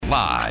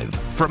Live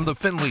from the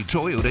Findlay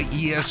Toyota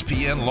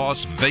ESPN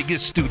Las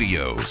Vegas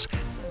studios.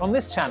 On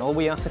this channel,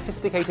 we are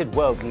sophisticated,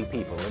 worldly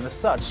people, and as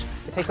such,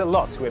 it takes a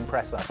lot to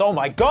impress us. Oh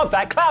my God,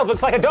 that cloud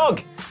looks like a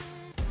dog!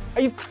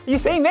 Are you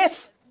seeing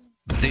this?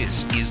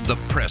 This is the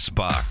Press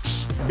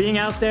Box. Being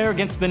out there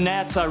against the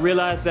Nets, I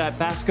realized that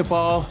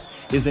basketball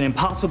is an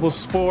impossible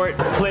sport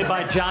played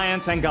by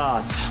giants and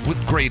gods.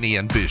 With Graney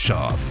and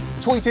Bischoff.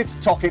 Tweet it,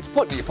 talk it,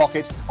 put it in your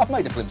pocket. I've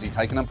made a flimsy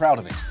take and I'm proud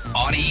of it.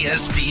 On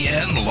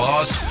ESPN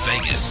Las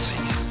Vegas.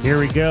 Here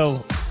we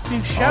go.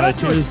 Dude, shout out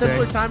to a Tuesday.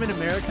 simpler time in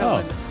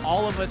America when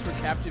all of us were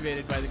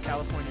captivated by the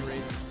California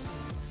raisins.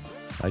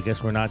 I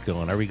guess we're not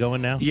going. Are we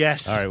going now?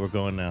 Yes. All right, we're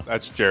going now.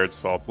 That's Jared's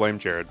fault. Blame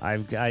Jared.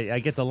 I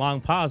get the long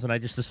pause and I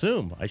just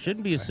assume. I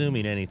shouldn't be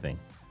assuming anything.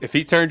 If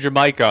he turned your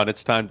mic on,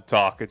 it's time to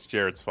talk. It's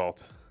Jared's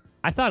fault.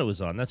 I thought it was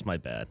on. That's my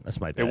bad.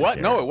 That's my bad. It what?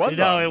 Jared. No, it was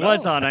No, on. it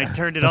was on. I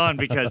turned it on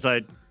because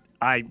I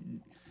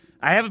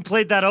haven't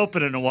played that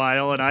open in a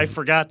while, and I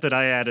forgot that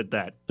I added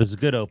that. It was a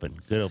good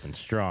open. Good open.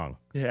 Strong.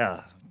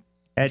 Yeah.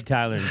 Ed,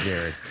 Kyler, and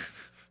Jared.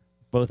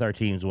 Both our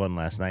teams won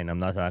last night, and I'm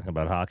not talking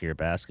about hockey or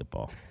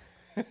basketball.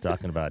 I'm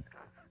talking about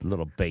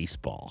little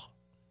baseball.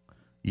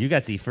 You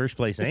got the first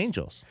place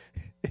Angels.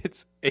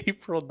 It's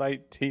April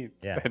 19th.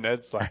 Yeah. And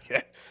Ed's like,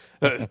 yeah,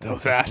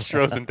 those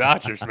Astros and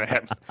Dodgers,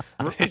 man.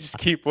 They just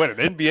keep winning.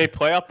 NBA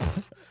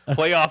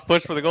playoff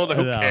push for the Golden.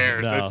 Who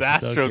cares? No, it's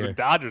Astros and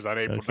Dodgers on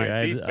April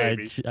 19th,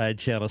 baby. I had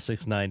Channel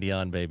 690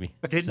 on, baby.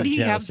 Didn't he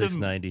Channel have them?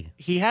 690.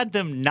 He had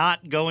them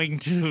not going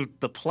to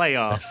the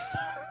playoffs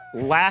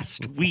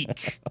last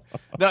week.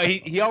 No,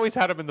 he always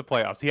had them in the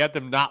playoffs. He had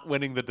them not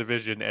winning the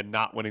division and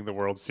not winning the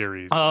World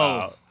Series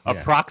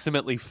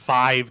approximately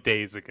 5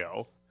 days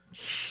ago.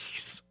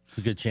 It's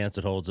a good chance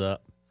it holds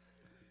up.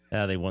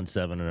 Yeah, they won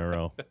 7 in a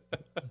row.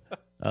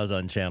 I was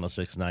on Channel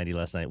 690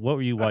 last night. What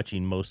were you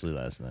watching mostly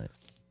last night?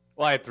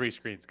 Well, I had 3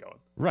 screens going.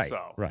 Right,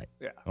 So, right.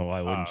 Yeah. Oh,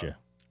 why wouldn't you?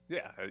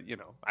 Yeah,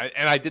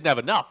 I didn't have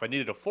enough. I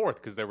needed a fourth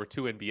because there were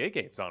 2 NBA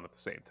games on at the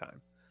same time.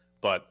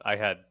 But I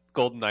had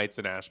Golden Knights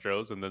and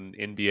Astros, and then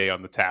NBA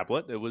on the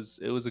tablet. It was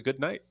a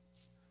good night.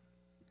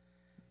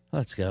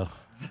 Let's go.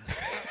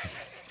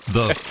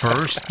 The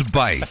First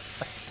Bite.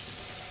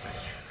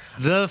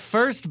 The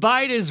First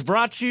Bite is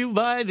brought to you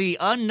by the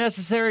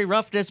Unnecessary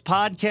Roughness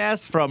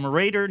podcast from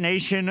Raider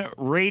Nation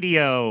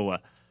Radio.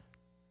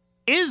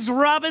 Is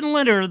Robin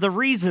Leonard the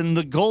reason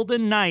the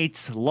Golden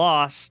Knights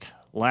lost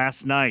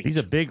last night? He's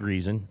a big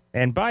reason.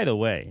 And by the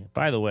way,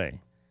 I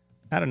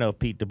don't know if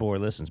Pete DeBoer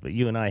listens, but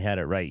you and I had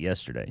it right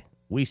yesterday.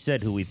 We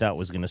said who we thought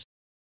was going to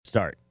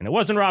start, and it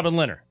wasn't Robin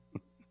Leonard,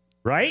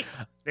 right?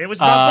 It was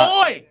my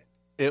boy.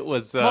 It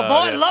was My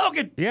boy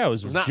Logan. Yeah, it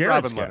was not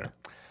Jared's Robin guy. Leonard.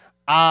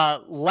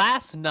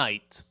 Last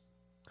night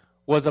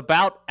was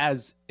about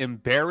as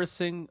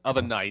embarrassing of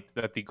a night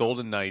that the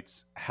Golden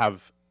Knights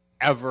have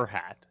ever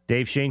had.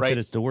 Dave Shane Right. said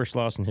it's the worst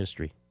loss in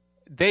history.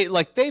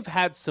 They've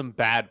had some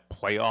bad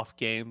playoff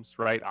games,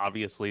 right?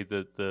 Obviously,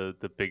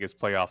 the biggest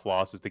playoff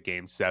loss is the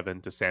Game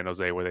 7 to San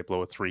Jose, where they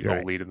blow a 3-goal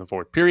Right. lead in the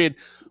fourth period.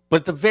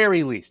 But at the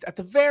very least,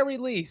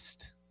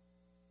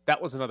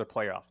 that was another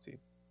playoff team.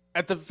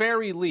 At the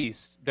very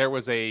least, there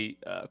was a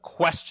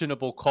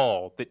questionable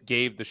call that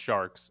gave the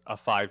Sharks a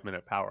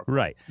 5-minute power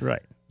play.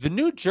 Right. The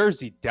New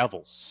Jersey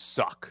Devils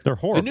suck. They're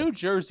horrible. The New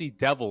Jersey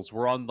Devils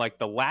were on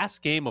the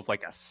last game of a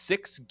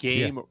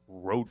 6-game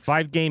road trip.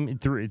 5 game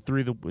through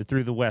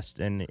the West,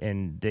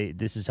 and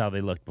this is how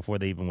they looked before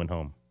they even went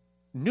home.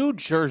 New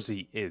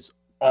Jersey is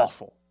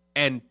awful.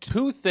 And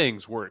 2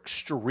 things were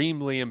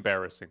extremely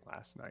embarrassing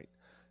last night.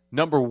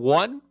 Number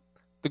 1,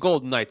 the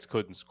Golden Knights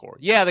couldn't score.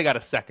 Yeah, they got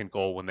a second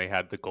goal when they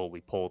had the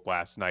goalie pulled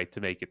last night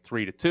to make it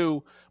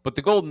 3-2. But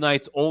the Golden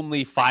Knights'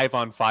 only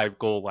 5-on-5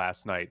 goal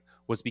last night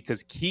was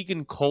because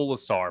Keegan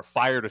Colasar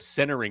fired a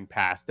centering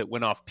pass that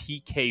went off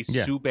PK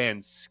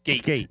Subban's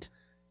skate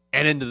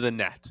and into the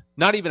net.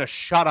 Not even a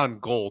shot on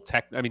goal.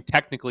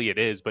 Technically it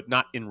is, but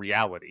not in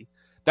reality.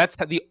 That's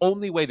the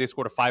only way they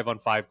scored a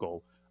 5-on-5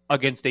 goal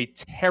against a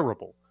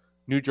terrible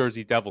New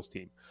Jersey Devils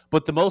team.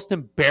 But the most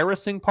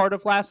embarrassing part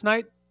of last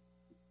night,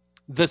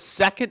 the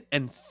second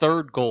and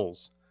third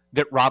goals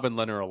that Robin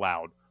Leonard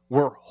allowed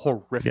were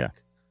horrific. Yeah.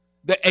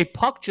 A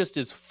puck just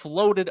is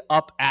floated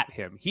up at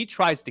him. He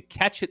tries to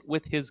catch it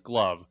with his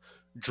glove,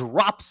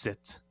 drops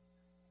it,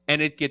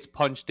 and it gets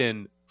punched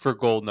in for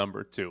goal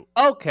number 2.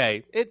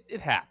 Okay, it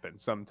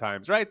happens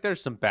sometimes, right?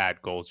 There's some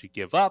bad goals you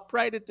give up,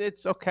 right?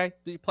 It's okay.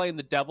 You're playing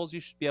the Devils.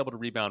 You should be able to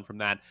rebound from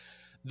that.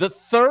 The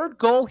third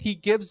goal he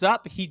gives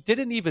up, he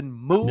didn't even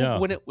move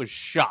when it was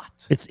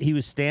shot.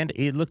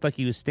 It looked like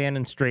he was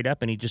standing straight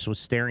up, and he just was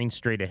staring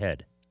straight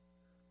ahead.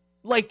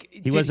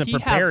 He wasn't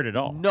prepared at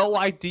all. No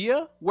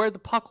idea where the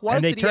puck was.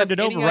 And they Did he turned have it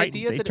over any right.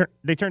 idea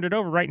They turned it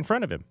over right in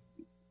front of him.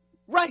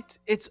 Right.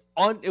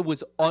 It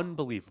was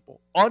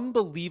unbelievable.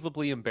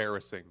 Unbelievably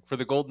embarrassing for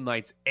the Golden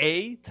Knights,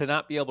 A, to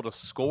not be able to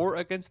score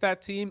against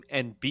that team,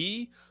 and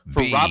B,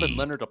 for Robin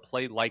Leonard to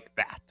play like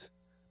that.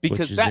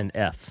 Because which is an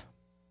F.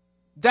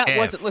 That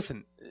wasn't,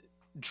 listen,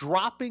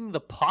 dropping the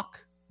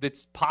puck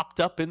that's popped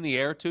up in the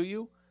air to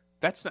you,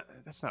 That's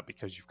not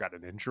because you've got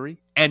an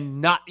injury,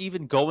 and not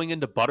even going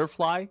into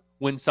butterfly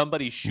when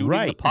somebody's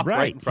shooting the puck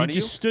right in front of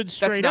you. He just stood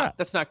straight up.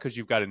 That's not because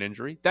you've got an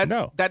injury.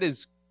 No. That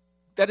is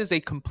a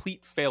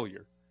complete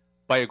failure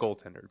by a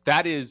goaltender.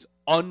 That is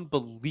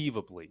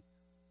unbelievably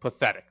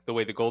pathetic, the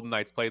way the Golden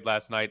Knights played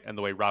last night and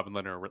the way Robin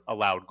Lehner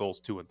allowed goals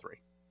 2 and 3.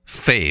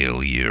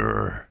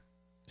 Failure.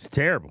 It's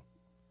terrible.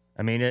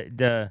 I mean,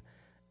 the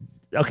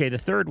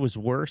third was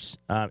worse.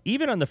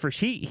 Even on the first,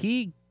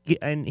 he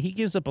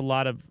gives up a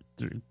lot of,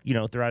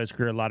 throughout his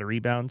career, a lot of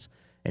rebounds,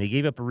 and he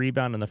gave up a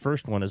rebound on the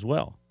first one as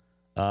well.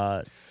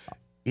 The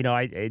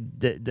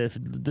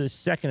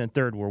second and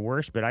third were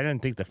worse, but I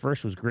didn't think the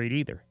first was great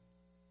either.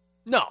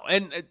 No,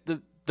 and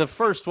the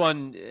first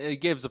one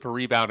gives up a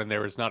rebound, and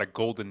there is not a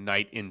Golden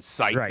Knight in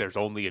sight. Right. There's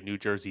only a New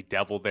Jersey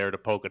Devil there to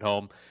poke it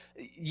home.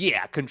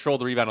 Yeah, control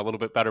the rebound a little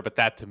bit better, but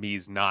that to me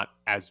is not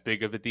as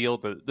big of a deal.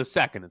 The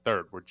second and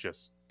third were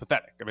just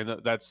pathetic. I mean,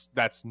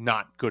 that's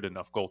not good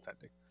enough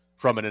goaltending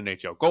from an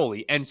NHL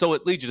goalie. And so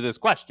it leads you to this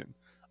question.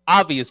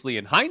 Obviously,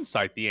 in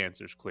hindsight, the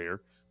answer is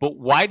clear. But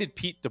why did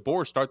Pete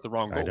DeBoer start the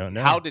wrong goal? I don't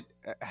know.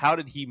 How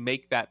did he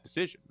make that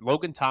decision?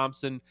 Logan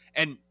Thompson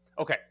and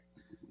okay.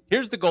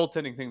 Here's the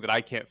goaltending thing that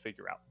I can't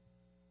figure out.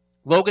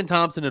 Logan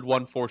Thompson had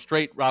won 4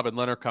 straight. Robin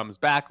Lehner comes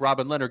back.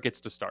 Robin Lehner gets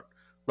to start.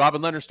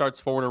 Robin Lehner starts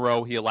 4 in a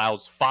row. He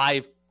allows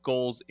 5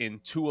 goals in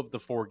 2 of the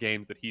 4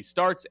 games that he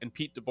starts. And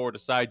Pete DeBoer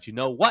decides, you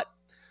know what?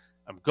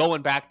 I'm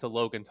going back to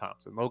Logan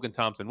Thompson. Logan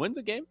Thompson wins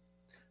a game.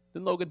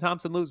 Then Logan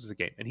Thompson loses a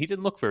game. And he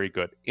didn't look very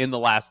good in the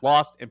last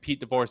loss. And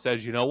Pete DeBoer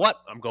says, you know what?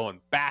 I'm going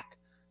back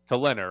to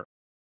Lehner,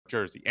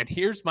 Jersey. And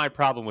here's my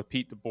problem with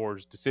Pete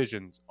DeBoer's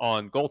decisions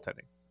on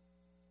goaltending.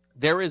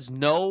 There is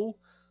no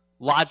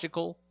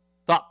logical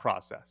thought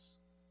process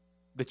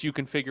that you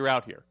can figure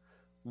out here.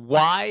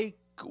 Why?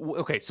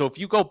 Okay, so if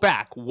you go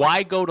back,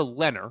 why go to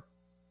Lehner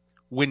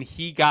when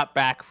he got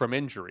back from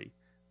injury,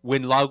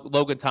 when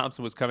Logan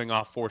Thompson was coming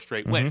off 4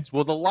 straight wins?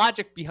 Well, the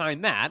logic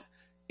behind that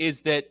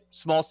is that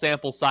small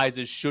sample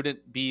sizes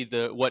shouldn't be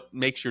what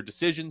makes your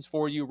decisions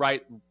for you,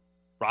 right?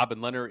 Robin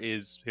Lehner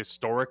is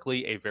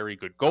historically a very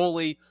good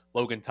goalie.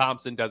 Logan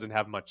Thompson doesn't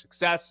have much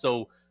success,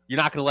 so you're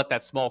not going to let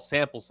that small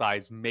sample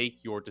size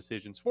make your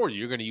decisions for you.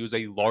 You're going to use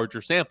a larger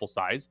sample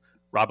size,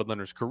 Robin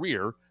Lehner's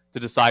career, to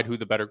decide who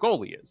the better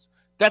goalie is.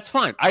 That's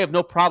fine. I have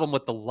no problem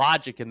with the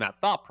logic in that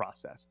thought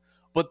process.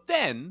 But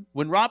then,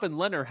 when Robin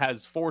Lehner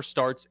has 4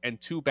 starts and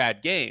 2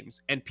 bad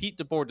games, and Pete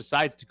DeBoer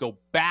decides to go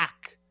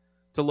back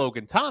to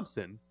Logan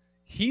Thompson,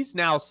 he's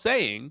now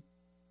saying,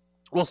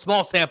 well,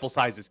 small sample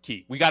size is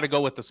key. We got to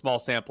go with the small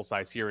sample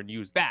size here and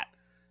use that.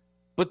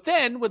 But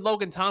then when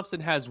Logan Thompson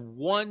has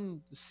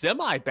 1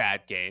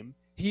 semi-bad game,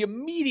 he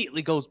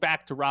immediately goes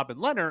back to Robin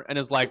Lehner and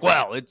is like,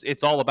 well,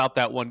 it's all about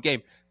that 1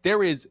 game.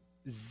 There is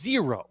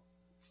zero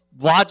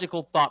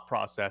logical thought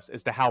process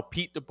as to how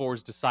Pete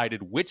DeBoer's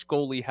decided which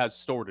goalie has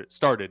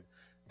started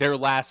their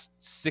last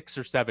 6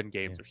 or 7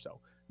 games or so.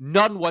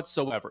 None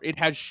whatsoever. It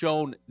has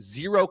shown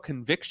zero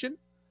conviction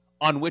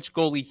on which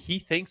goalie he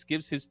thinks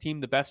gives his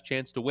team the best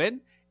chance to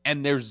win,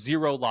 and there's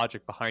zero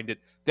logic behind it.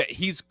 That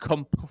he's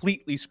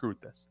completely screwed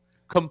this.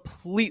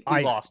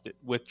 Completely lost it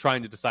with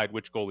trying to decide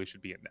which goalie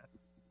should be in net.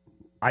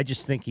 I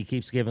just think he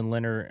keeps giving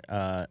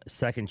Lehner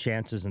second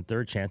chances and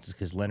third chances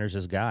because Lehner's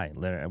his guy.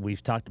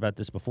 We've talked about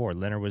this before.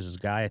 Lehner was his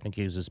guy. I think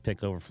he was his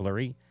pick over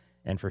Fleury.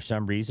 And for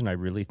some reason, I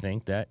really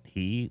think that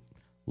he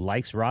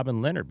likes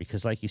Robin Lehner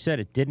because, like you said,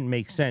 it didn't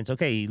make sense.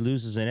 Okay, he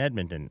loses in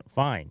Edmonton.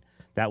 Fine.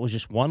 That was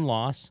just 1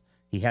 loss.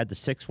 He had the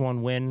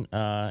 6-1 win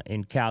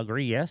in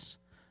Calgary, yes.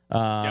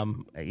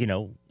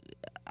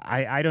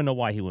 I don't know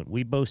why he went.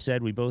 We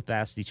both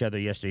asked each other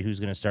yesterday who's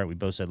going to start. We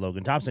both said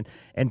Logan Thompson.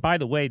 And by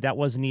the way, that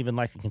wasn't even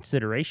like a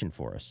consideration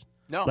for us.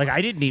 No. Like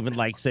I didn't even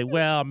say,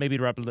 well, maybe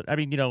Robin. I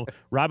mean,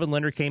 Robin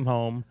Lehner came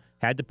home,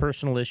 had the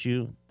personal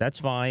issue. That's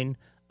fine.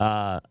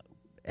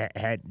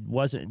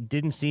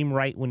 Didn't seem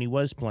right when he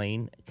was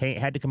playing.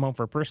 Had to come home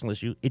for a personal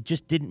issue. It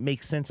just didn't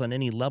make sense on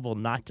any level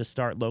not to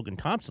start Logan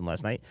Thompson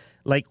last night.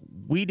 Like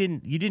you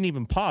didn't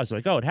even pause.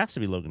 Like, oh, it has to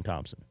be Logan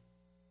Thompson.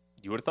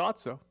 You would have thought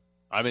so.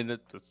 I mean,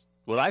 that's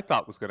what I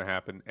thought was going to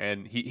happen.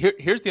 And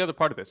here's the other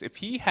part of this.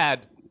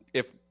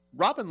 If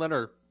Robin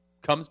Lehner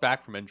comes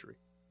back from injury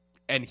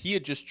and he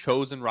had just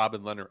chosen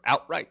Robin Lehner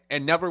outright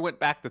and never went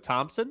back to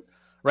Thompson,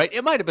 right?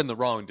 It might have been the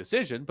wrong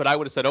decision, but I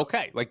would have said,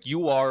 okay, like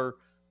you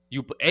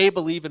A,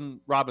 believe in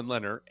Robin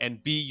Lehner,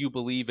 and B, you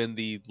believe in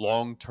the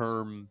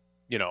long-term,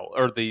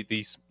 or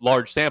the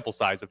large sample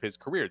size of his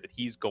career that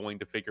he's going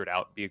to figure it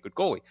out and be a good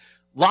goalie.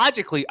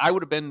 Logically, I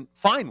would have been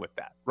fine with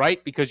that,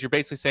 right? Because you're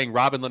basically saying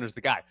Robin Lehner's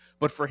the guy.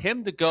 But for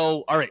him to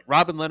go, all right,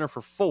 Robin Lehner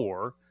for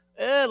 4,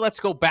 let's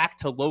go back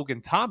to Logan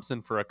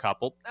Thompson for a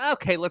couple.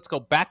 Okay, let's go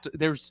back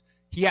to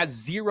he has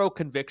zero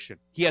conviction.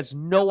 He has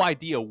no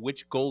idea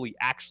which goalie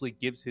actually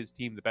gives his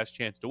team the best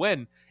chance to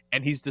win.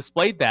 And he's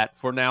displayed that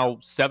for now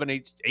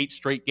 8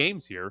 straight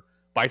games here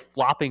by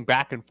flopping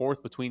back and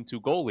forth between 2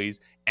 goalies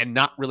and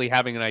not really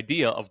having an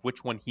idea of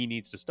which one he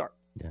needs to start.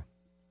 Yeah.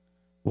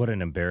 What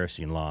an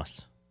embarrassing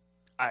loss.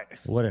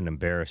 What an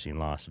embarrassing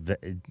loss.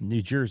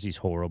 New Jersey's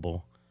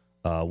horrible.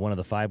 one of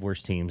the 5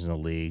 worst teams in the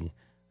league.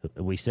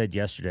 We said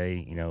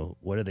yesterday,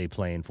 what are they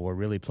playing for?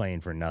 Really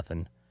playing for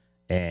nothing.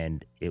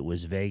 And it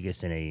was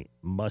Vegas in a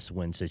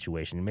must-win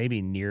situation,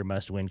 maybe near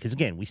must-win. Because,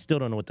 again, we still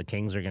don't know what the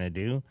Kings are going to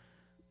do.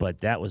 But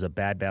that was a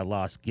bad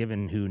loss,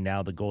 given who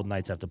now the Golden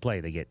Knights have to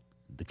play. They get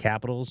the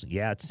Capitals.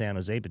 Yeah, it's San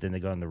Jose, but then they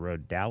go on the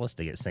road to Dallas.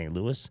 They get St.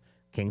 Louis.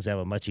 Kings have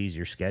a much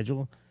easier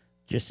schedule.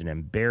 Just an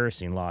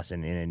embarrassing loss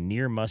in a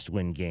near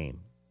must-win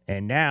game.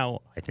 And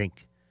now, I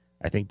think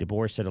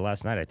DeBoer said it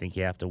last night, I think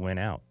you have to win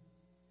out.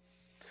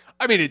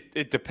 I mean,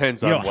 it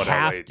depends on what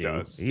LA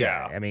does.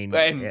 Yeah. I mean,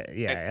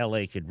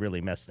 LA could really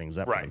mess things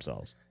up for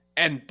themselves.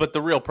 But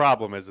the real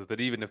problem is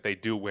that even if they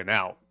do win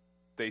out,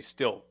 they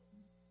still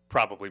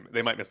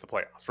they might miss the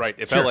playoffs, right?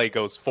 If LA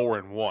goes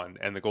 4-1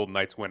 and the Golden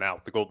Knights win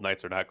out, the Golden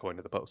Knights are not going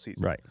to the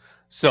postseason. Right.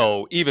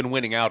 So even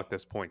winning out at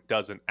this point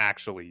doesn't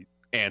actually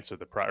answer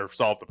or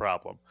solve the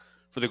problem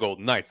for the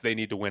Golden Knights. They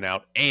need to win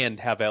out and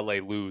have LA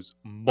lose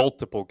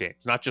multiple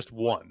games, not just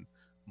one.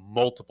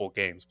 Multiple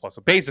games plus.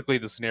 So basically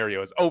the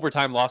scenario is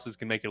overtime losses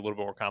can make it a little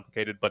bit more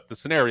complicated, but the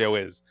scenario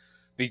is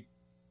the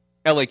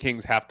LA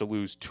Kings have to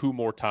lose 2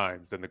 more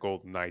times than the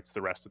Golden Knights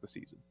the rest of the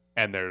season.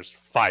 And there's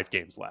 5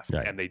 games left,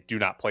 and they do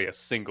not play a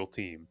single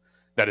team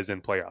that is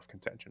in playoff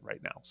contention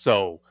right now.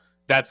 So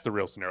that's the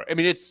real scenario. I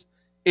mean, it's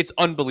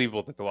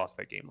unbelievable that they lost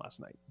that game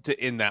last night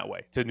in that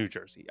way to New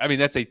Jersey. I mean,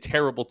 that's a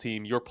terrible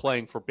team. You're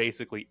playing for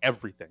basically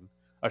everything,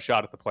 a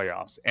shot at the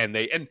playoffs. And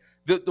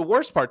the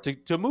worst part,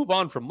 to move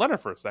on from Leonard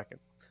for a second,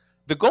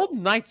 the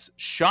Golden Knights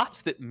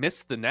shots that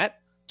missed the net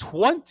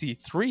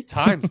 23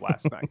 times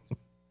last night.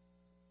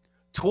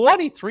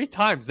 23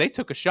 times they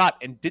took a shot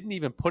and didn't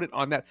even put it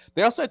on net.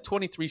 They also had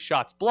 23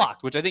 shots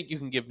blocked, which I think you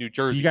can give New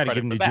Jersey credit for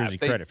that. You got to give New Jersey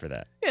credit for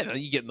that. Yeah,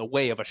 you get in the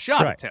way of a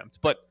shot attempt.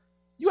 But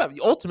you have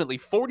ultimately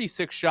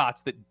 46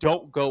 shots that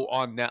don't go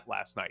on net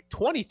last night.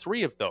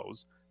 23 of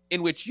those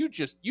in which you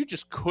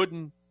just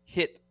couldn't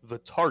hit the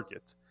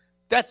target.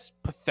 That's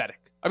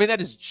pathetic. I mean,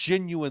 that is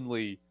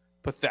genuinely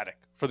pathetic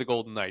for the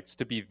Golden Knights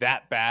to be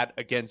that bad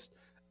against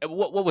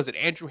what was it?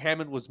 Andrew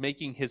Hammond was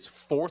making his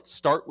 4th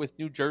start with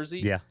New Jersey.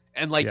 Yeah.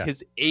 And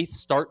his 8th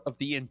start of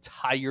the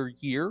entire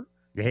year.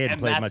 He hadn't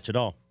played much at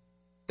all.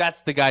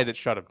 That's the guy that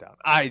shut him down.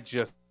 I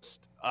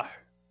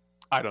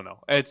don't know.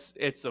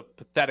 It's a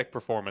pathetic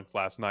performance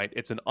last night.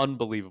 It's an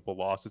unbelievable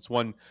loss. It's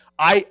one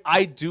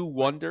I do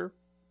wonder.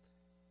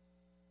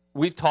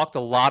 We've talked a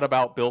lot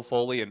about Bill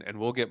Foley, and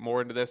we'll get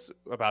more into this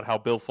about how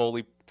Bill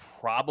Foley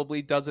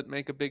probably doesn't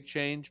make a big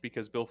change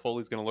because Bill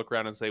Foley's going to look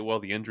around and say, well,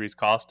 the injuries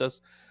cost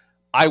us.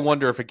 I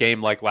wonder if a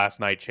game like last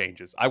night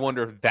changes. I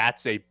wonder if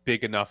that's a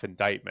big enough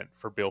indictment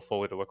for Bill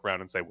Foley to look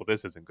around and say, well,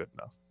 this isn't good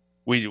enough.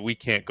 We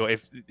can't go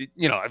if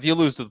you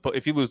lose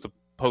the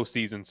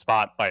postseason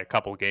spot by a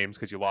couple games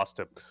because you lost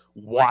to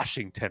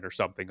Washington or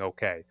something.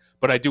 Okay.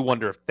 But I do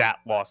wonder if that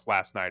loss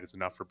last night is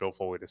enough for Bill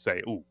Foley to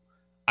say, ooh,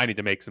 I need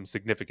to make some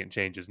significant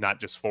changes, not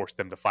just force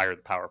them to fire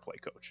the power play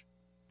coach.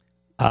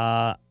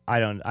 I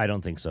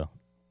don't think so.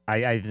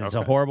 It's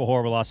a horrible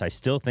loss. I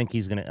still think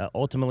he's going to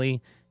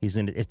ultimately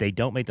if they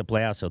don't make the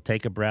playoffs, he'll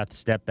take a breath,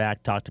 step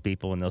back, talk to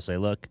people, and they'll say,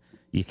 look,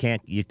 you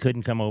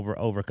couldn't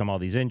overcome all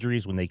these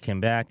injuries when they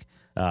came back.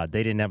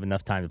 They didn't have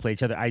enough time to play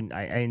each other.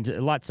 And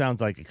a lot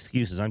sounds like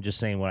excuses. I'm just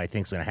saying what I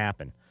think is going to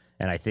happen,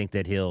 and I think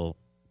that he'll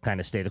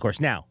kind of stay the course.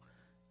 Now,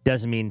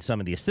 doesn't mean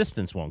some of the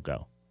assistants won't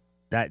go.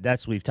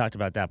 That's we've talked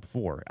about that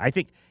before. I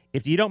think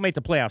if you don't make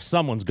the playoffs,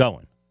 someone's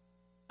going.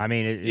 I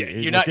mean,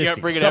 you're not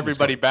bringing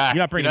everybody back.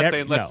 You're not bringing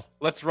saying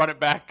let's run it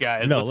back,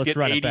 guys. No, let's get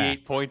run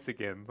 88 points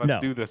again. Let's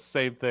do the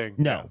same thing.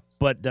 No,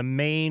 but the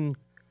main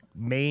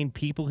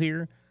people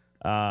here,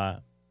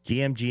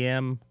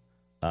 GM,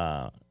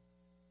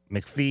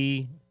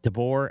 McPhee,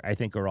 DeBoer, I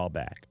think are all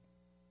back.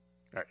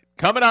 All right,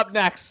 coming up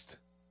next.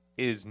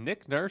 Is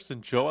Nick Nurse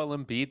and Joel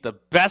Embiid the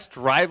best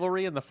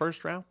rivalry in the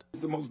first round?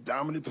 The most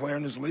dominant player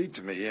in this league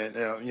to me,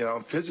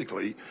 and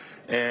physically,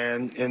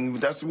 and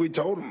that's what we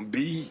told him: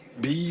 be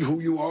who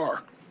you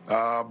are,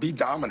 be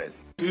dominant.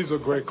 He's a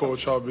great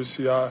coach,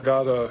 obviously. I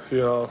got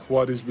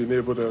what he's been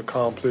able to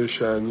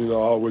accomplish, and I've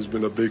always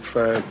been a big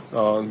fan.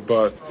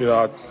 But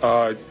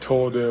I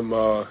told him,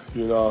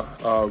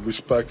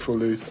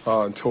 respectfully,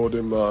 told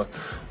him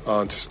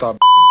to stop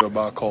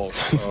about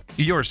calls.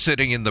 You're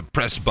sitting in the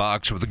press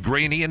box with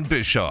Graney and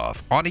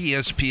Bischoff on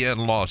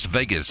ESPN Las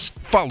Vegas.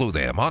 Follow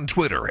them on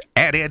Twitter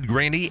at Ed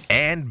Graney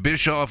and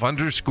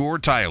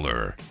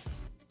Bischoff_Tyler.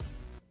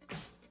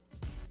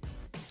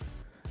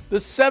 The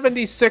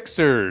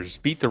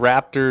 76ers beat the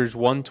Raptors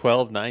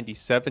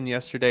 112-97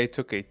 yesterday,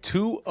 took a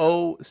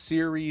 2-0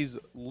 series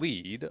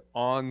lead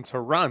on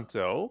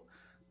Toronto.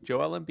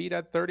 Joel Embiid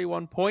had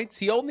 31 points.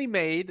 He only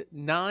made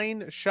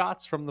 9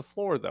 shots from the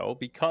floor, though,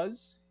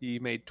 because he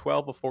made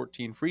 12 of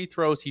 14 free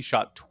throws. He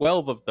shot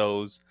 12 of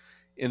those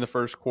in the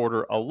first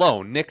quarter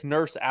alone. Nick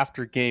Nurse,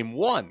 after game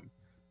 1,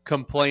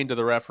 complained to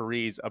the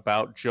referees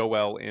about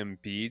Joel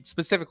Embiid,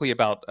 specifically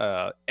about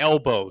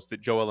elbows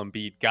that Joel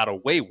Embiid got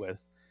away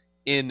with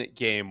in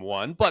game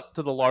 1. But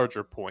to the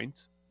larger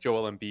point,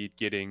 Joel Embiid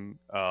getting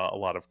a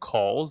lot of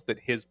calls that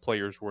his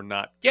players were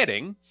not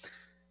getting.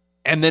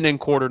 And then in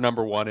quarter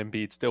number 1,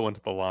 Embiid still went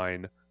to the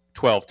line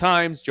 12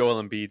 times.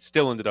 Joel Embiid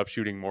still ended up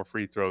shooting more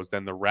free throws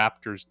than the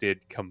Raptors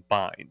did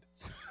combined.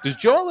 Does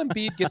Joel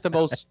Embiid get the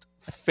most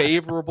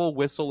favorable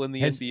whistle in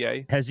the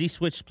NBA? Has he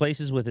switched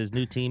places with his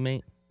new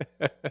teammate?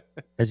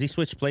 Has he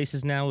switched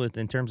places now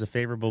in terms of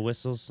favorable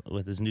whistles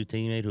with his new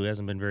teammate who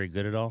hasn't been very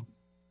good at all?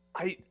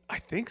 I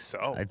think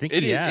so. I think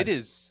it he has. It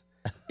is.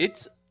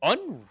 It's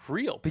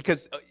unreal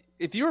because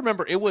if you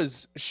remember, it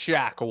was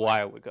Shaq a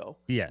while ago.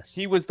 Yes.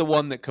 He was the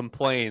one that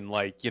complained,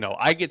 like,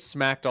 I get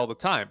smacked all the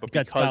time, but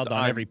Gets because fouled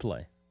on I'm every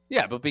play.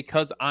 Yeah, but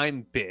because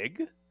I'm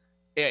big,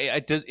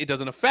 it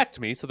doesn't affect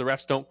me, so the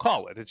refs don't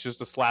call it. It's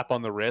just a slap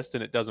on the wrist,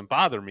 and it doesn't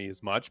bother me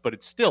as much, but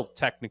it's still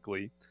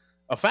technically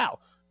a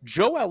foul.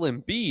 Joel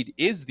Embiid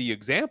is the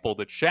example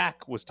that Shaq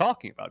was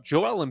talking about.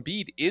 Joel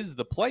Embiid is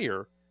the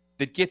player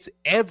that gets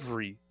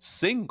every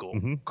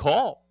single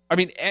call. I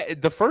mean,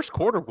 the first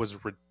quarter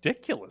was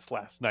ridiculous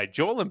last night.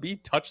 Joel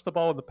Embiid touched the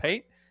ball in the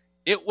paint.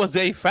 It was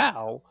a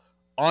foul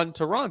on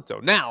Toronto.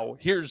 Now,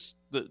 here's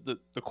the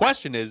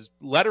question is,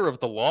 letter of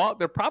the law,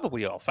 they're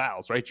probably all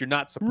fouls, right? You're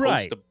not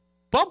supposed to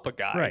bump a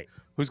guy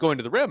who's going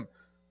to the rim,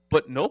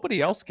 but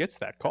nobody else gets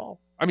that call.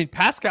 I mean,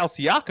 Pascal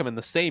Siakam in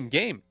the same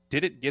game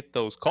didn't get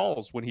those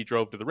calls when he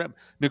drove to the rim.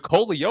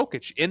 Nikola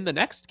Jokic in the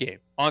next game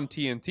on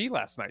TNT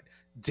last night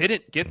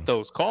didn't get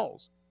those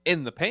calls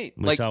in the paint.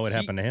 We saw what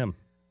happened to him.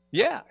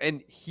 Yeah,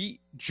 and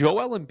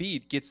Joel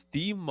Embiid gets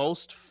the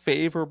most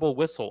favorable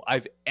whistle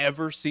I've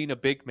ever seen a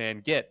big man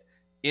get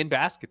in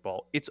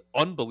basketball. It's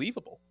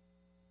unbelievable.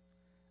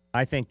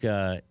 I think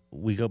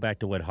we go back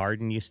to what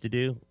Harden used to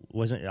do.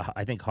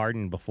 I think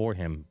Harden before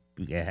him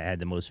had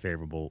the most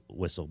favorable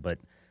whistle, but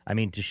I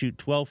mean, to shoot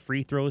 12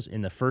 free throws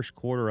in the first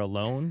quarter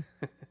alone,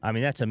 I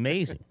mean, that's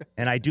amazing.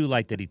 And I do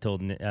like that he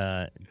told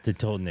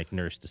Nick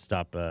Nurse to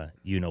stop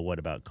what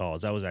about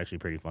calls. That was actually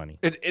pretty funny.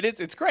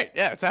 It's great.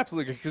 Yeah, it's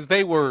absolutely good because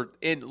they were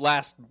in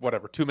last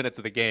 2 minutes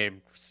of the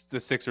game. The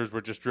Sixers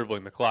were just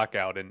dribbling the clock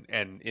out, and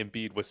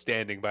Embiid was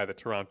standing by the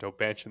Toronto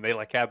bench, and they had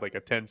a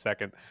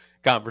 10-second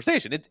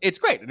conversation. It's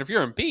great. And if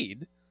you're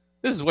Embiid,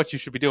 this is what you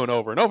should be doing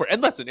over and over.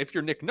 And listen, if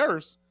you're Nick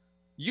Nurse,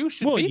 you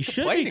should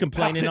be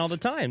complaining all the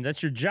time.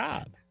 That's your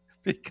job.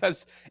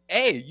 Because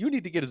A, you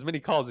need to get as many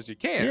calls as you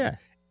can. Yeah.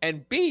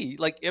 And B,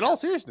 in all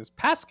seriousness,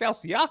 Pascal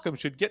Siakam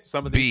should get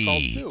some of these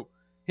calls too.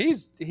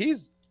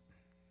 He's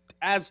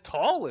as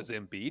tall as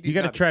Embiid. You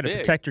got to try to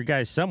protect your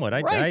guys somewhat.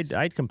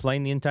 I'd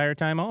complain the entire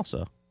time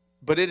also.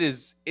 But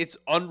it's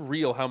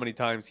unreal how many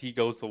times he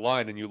goes to the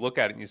line and you look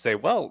at it and you say,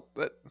 well,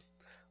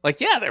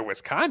 yeah, there was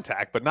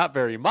contact, but not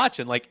very much.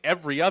 And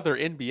every other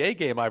NBA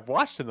game I've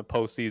watched in the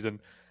postseason,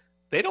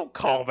 they don't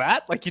call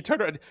that. You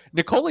turn around.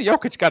 Nikola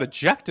Jokic got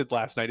ejected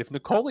last night. If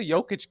Nikola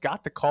Jokic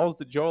got the calls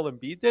that Joel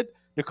Embiid did,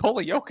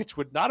 Nikola Jokic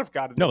would not have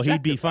gotten ejected. No,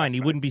 he'd be fine. He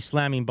wouldn't be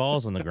slamming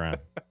balls on the ground.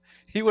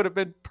 He would have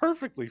been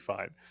perfectly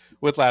fine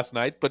with last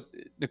night. But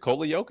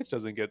Nikola Jokic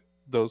doesn't get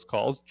those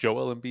calls.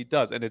 Joel Embiid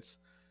does. And it's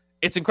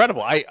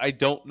incredible. I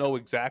don't know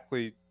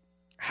exactly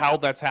how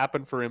that's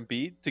happened for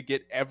Embiid to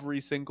get every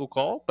single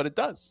call, but it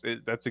does.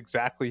 That's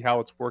exactly how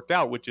it's worked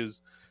out, which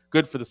is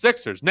good for the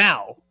Sixers.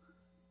 Now,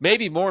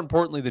 maybe more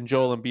importantly than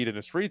Joel Embiid and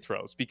his free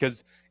throws,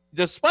 because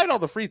despite all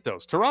the free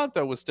throws,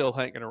 Toronto was still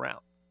hanging around.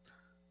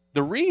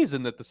 The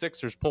reason that the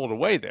Sixers pulled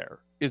away there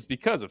is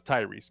because of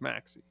Tyrese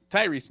Maxey.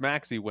 Tyrese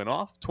Maxey went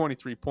off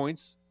 23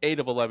 points, 8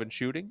 of 11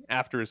 shooting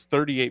after his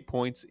 38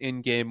 points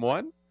in game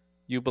 1.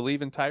 You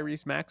believe in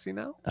Tyrese Maxey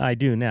now? I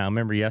do now.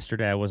 Remember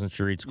yesterday I wasn't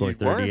sure he'd score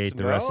 38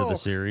 the rest of the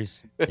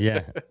series.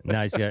 Yeah.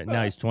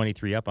 Now he's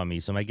 23 up on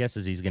me. So my guess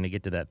is he's going to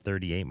get to that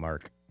 38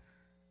 mark.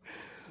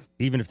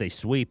 Even if they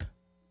sweep.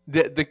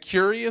 The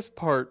curious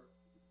part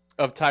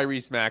of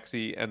Tyrese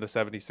Maxey and the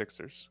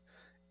 76ers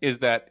is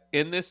that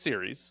in this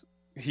series,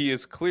 he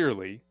is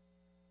clearly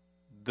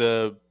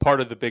the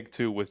part of the big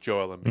two with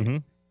Joel Embiid. Mm-hmm.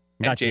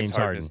 Not James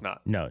Harden is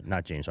not. No,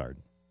 not James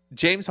Harden.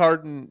 James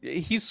Harden,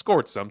 he's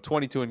scored some,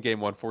 22 in game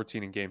 1,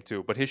 14 in game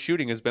 2, but his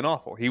shooting has been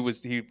awful. He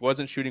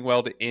wasn't shooting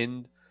well to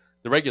end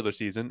the regular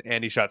season,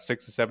 and he shot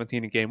 6 of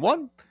 17 in game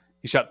 1.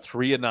 He shot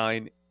 3 of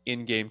 9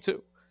 in game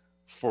 2.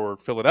 For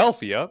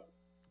Philadelphia,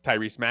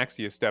 Tyrese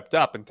Maxey has stepped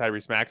up, and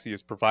Tyrese Maxey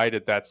has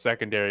provided that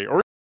secondary,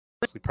 or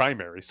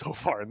primary so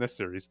far in this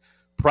series,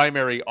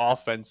 primary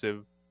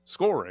offensive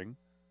scoring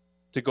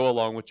to go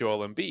along with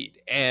Joel Embiid.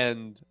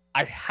 And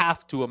I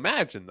have to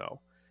imagine,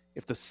 though,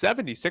 if the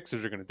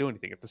 76ers are going to do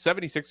anything, if the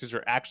 76ers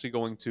are actually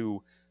going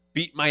to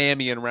beat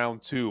Miami in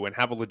round 2 and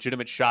have a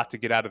legitimate shot to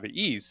get out of the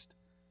East,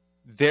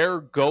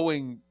 they're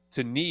going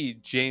to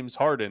need James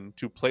Harden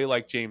to play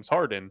like James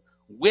Harden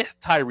with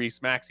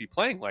Tyrese Maxey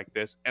playing like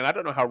this. And I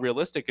don't know how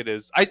realistic it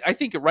is. I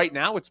think right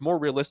now it's more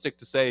realistic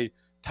to say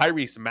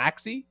Tyrese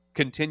Maxey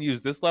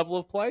continues this level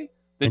of play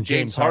than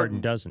James Harden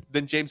doesn't.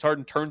 Then James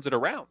Harden turns it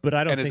around. But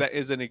I don't think that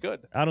is any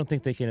good. I don't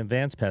think they can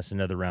advance past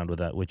another round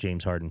with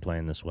James Harden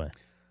playing this way.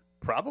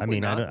 Probably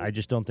not. I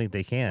just don't think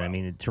they can. Well, I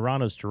mean,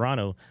 Toronto's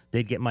Toronto.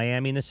 They'd get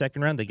Miami in the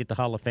second round. They get the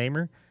Hall of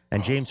Famer.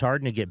 And James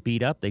Harden would get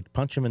beat up. They'd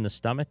punch him in the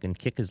stomach and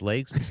kick his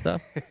legs and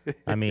stuff.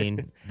 I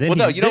mean, then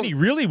he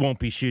really won't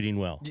be shooting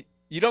well.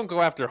 You don't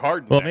go after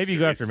Harden. Well, next maybe you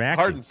go series. after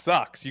Maxey. Harden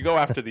sucks. You go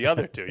after the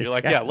other two. You're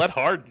like, yeah, let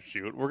Harden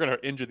shoot. We're going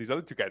to injure these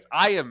other two guys.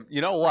 You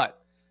know what?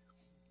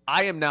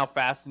 I am now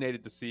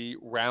fascinated to see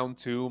round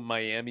 2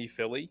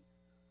 Miami-Philly.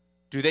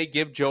 Do they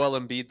give Joel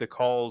Embiid the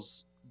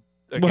calls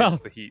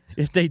against the Heat?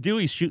 If they do,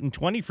 he's shooting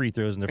 20 free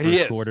throws in the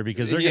first quarter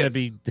because they're going to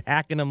be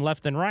hacking him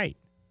left and right.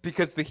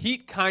 Because the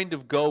Heat kind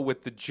of go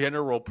with the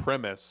general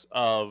premise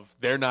of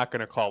they're not going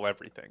to call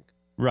everything.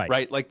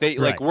 Right. Like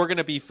we're going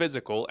to be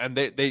physical, and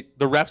the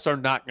refs are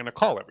not going to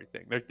call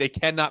everything. They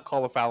cannot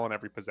call a foul on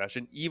every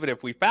possession, even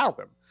if we foul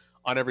them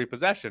on every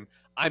possession.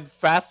 I'm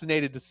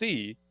fascinated to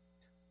see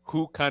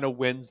who kind of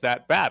wins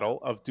that battle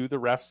of, do the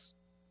refs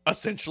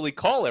essentially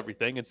call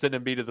everything and send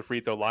Embiid to the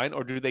free throw line,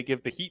 or do they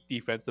give the Heat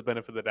defense the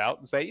benefit of the doubt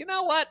and say, you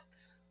know what,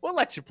 we'll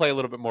let you play a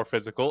little bit more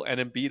physical, and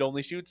Embiid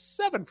only shoots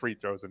 7 free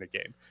throws in a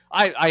game.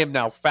 I am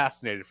now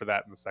fascinated for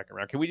that in the second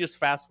round. Can we just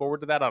fast forward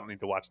to that? I don't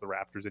need to watch the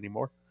Raptors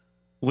anymore.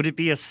 Would it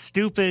be a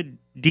stupid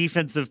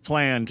defensive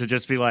plan to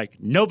just be like,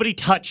 nobody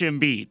touch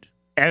Embiid?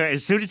 And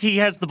as soon as he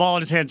has the ball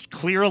in his hands,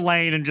 clear a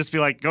lane and just be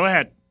like, go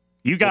ahead.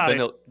 You got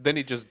it. Then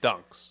he just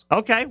dunks.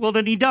 Okay, well,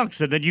 then he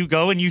dunks, and then you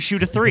go and you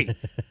shoot a 3.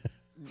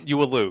 You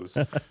will lose.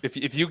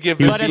 If you give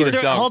Embiid a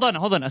dunk. Hold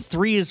on. A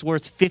 3 is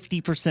worth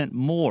 50%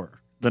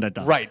 more than a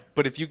dunk. Right,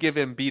 but if you give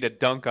Embiid a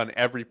dunk on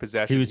every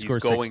possession, he's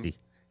going 60.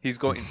 He's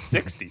going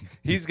 60.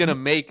 He's going to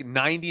make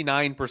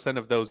 99%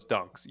 of those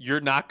dunks.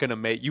 You're not going to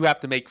make – you have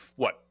to make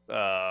what?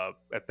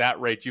 At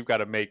that rate, you've got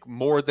to make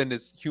more than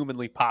is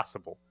humanly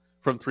possible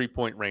from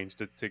three-point range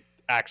to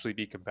actually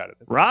be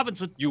competitive.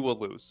 Robinson. You will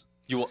lose.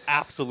 You will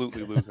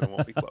absolutely lose, and it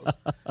won't be close.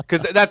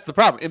 Because that's the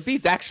problem.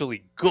 Embiid's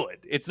actually good.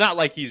 It's not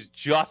like he's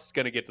just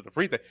going to get to the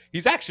free throw.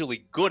 He's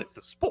actually good at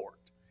the sport.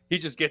 He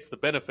just gets the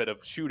benefit of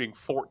shooting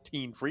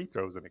 14 free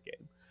throws in a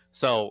game.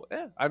 So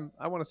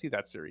I want to see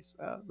that series.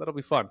 That'll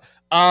be fun.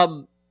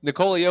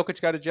 Nikola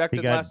Jokic got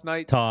ejected last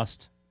night.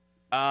 Tossed.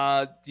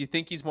 Do you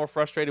think he's more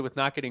frustrated with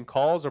not getting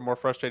calls, or more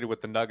frustrated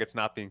with the Nuggets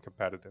not being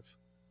competitive?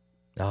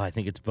 Oh, I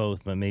think it's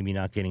both, but maybe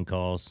not getting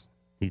calls.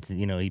 He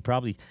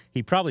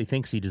probably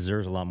thinks he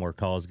deserves a lot more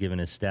calls given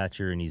his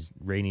stature, and he's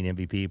reigning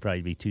MVP,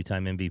 probably be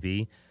 2-time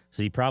MVP.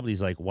 So he probably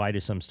is like, why do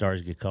some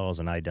stars get calls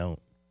and I don't?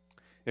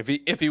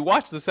 If he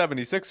watched the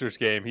 76ers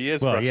game, he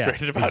is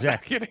frustrated about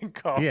not getting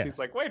calls. Yeah, he's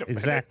like, wait a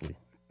minute.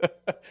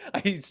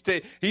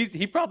 Exactly.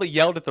 He probably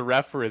yelled at the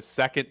ref for his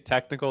second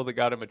technical that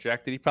got him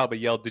ejected. He probably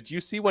yelled, "Did you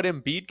see what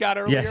Embiid got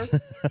earlier?"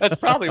 Yes. That's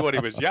probably what he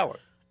was yelling.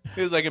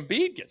 He was like,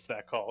 Embiid gets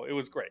that call. It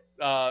was great.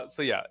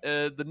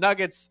 The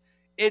Nuggets,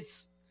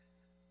 it's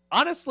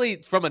honestly,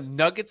 from a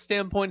Nuggets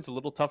standpoint, it's a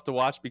little tough to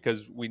watch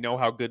because we know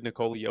how good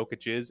Nikola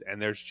Jokic is,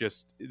 and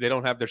they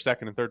don't have their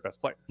second and third best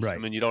players. Right. I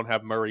mean, you don't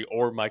have Murray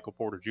or Michael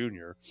Porter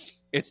Jr.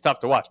 It's tough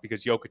to watch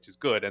because Jokic is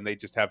good, and they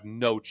just have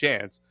no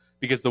chance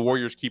because the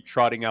Warriors keep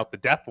trotting out the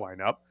death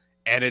lineup,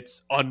 and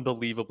it's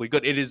unbelievably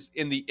good. It is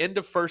in the end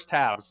of first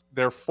halves,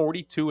 they're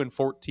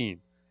 42-14,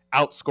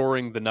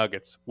 outscoring the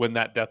Nuggets when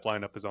that death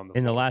lineup is on the floor.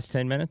 In the last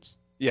 10 minutes?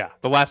 Yeah,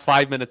 the last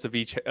 5 minutes of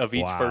each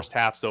first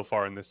half so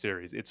far in this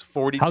series. It's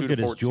 42-14. How good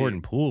has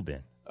Jordan Poole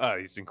been?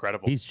 He's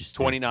incredible. He's just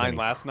 29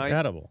 last night.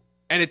 Incredible.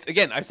 And it's,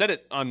 again, I said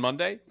it on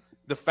Monday,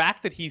 the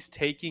fact that he's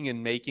taking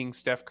and making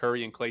Steph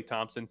Curry and Klay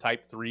Thompson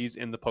type threes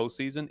in the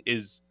postseason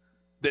is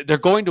they're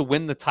going to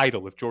win the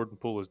title if Jordan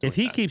Poole is doing If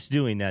he that. keeps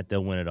doing that,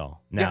 they'll win it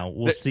all. Now,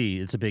 we'll see.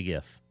 It's a big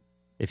if.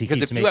 If he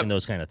keeps making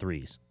those kind of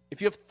threes.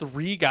 If you have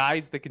 3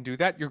 guys that can do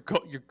that, you're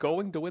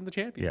going to win the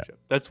championship.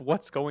 Yeah. That's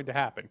what's going to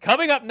happen.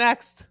 Coming up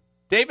next,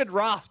 David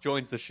Roth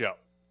joins the show.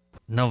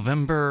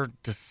 November,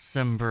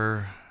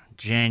 December,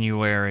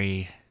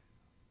 January.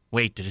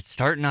 Wait, did it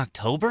start in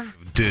October?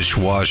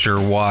 Dishwasher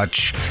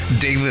Watch.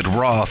 David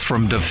Roth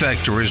from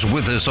Defector is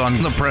with us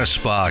on the Press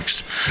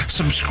Box.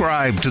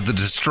 Subscribe to The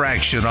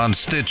Distraction on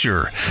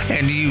Stitcher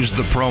and use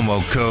the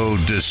promo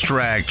code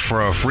DISTRACT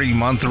for a free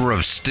month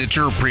of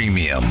Stitcher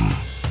Premium.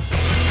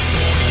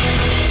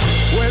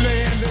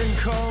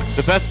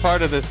 The best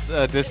part of this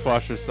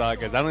dishwasher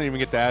saga is I don't even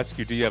get to ask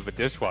you, do you have a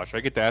dishwasher? I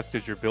get to ask,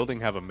 does your building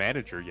have a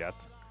manager yet?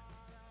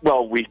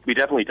 Well, we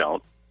definitely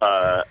don't.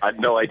 I have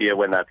no idea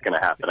when that's going to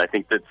happen. I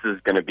think this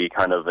is going to be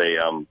kind of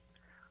the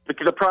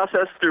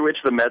process through which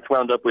the Mets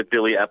wound up with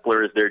Billy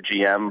Epler as their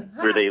GM,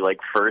 where they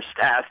first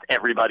asked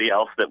everybody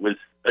else that was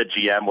a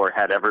GM or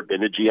had ever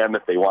been a GM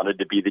if they wanted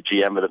to be the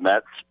GM of the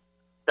Mets.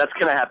 That's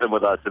going to happen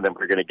with us, and then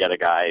we're going to get a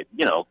guy,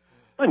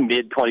 in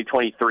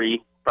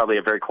mid-2023, probably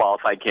a very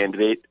qualified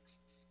candidate.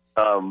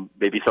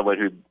 Maybe someone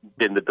who'd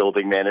been the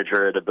building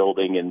manager at a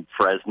building in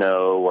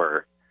Fresno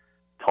or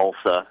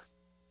Tulsa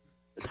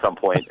at some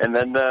point, and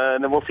then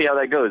we'll see how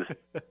that goes.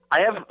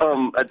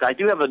 I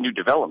do have a new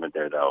development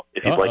there, though.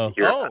 If you'd like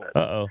to hear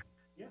about it.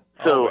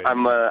 So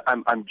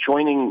I'm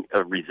joining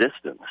a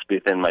resistance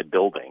within my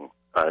building.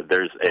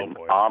 There's an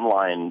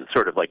online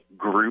sort of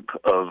group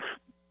of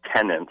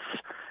tenants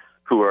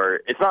who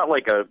are. It's not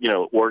like a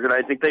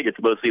organizing thing. It's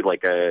mostly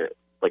like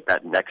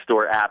that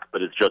Nextdoor app,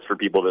 but it's just for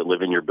people that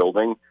live in your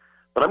building.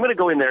 But I'm going to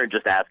go in there and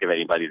just ask if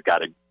anybody's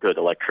got a good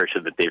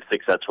electrician that they've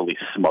successfully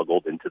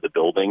smuggled into the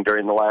building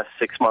during the last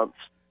 6 months.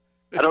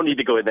 I don't need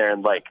to go in there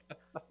and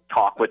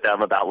talk with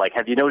them about, like,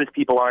 have you noticed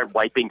people aren't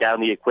wiping down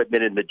the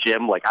equipment in the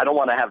gym? Like, I don't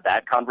want to have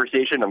that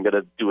conversation. I'm going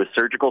to do a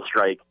surgical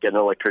strike, get an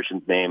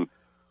electrician's name,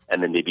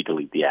 and then maybe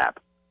delete the app.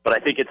 But I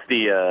think it's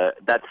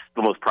that's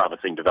the most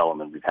promising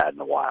development we've had in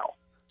a while.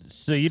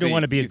 So you don't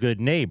want to be a good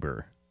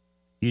neighbor.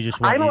 You just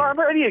want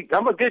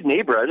I'm a good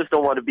neighbor. I just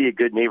don't want to be a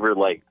good neighbor,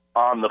 like,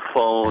 on the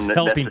phone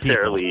helping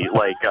necessarily,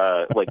 like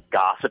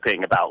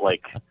gossiping about,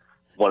 like,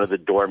 one of the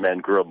doormen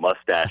grew a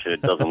mustache and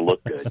it doesn't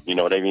look good. You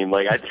know what I mean?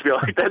 Like, I just feel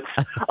like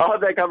I'll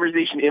have that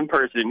conversation in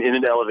person in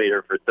an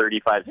elevator for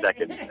 35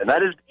 seconds. And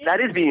that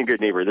is being a good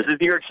neighbor. This is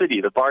New York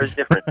City. The bar is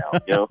different now,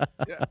 you know?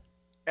 Yeah.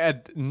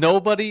 And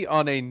nobody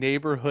on a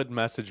neighborhood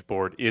message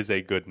board is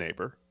a good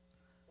neighbor.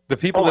 The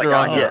people that are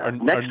on there are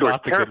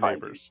not the good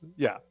neighbors.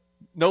 Yeah.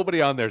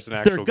 Nobody on there is an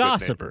actual They're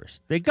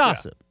gossipers. They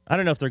gossip. Yeah. I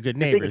don't know if they're good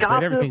neighbors,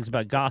 but everything's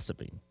about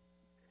gossiping.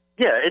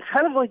 Yeah, it's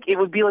kind of like, it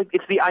would be like,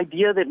 it's the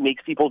idea that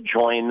makes people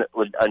join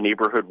a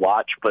neighborhood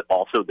watch, but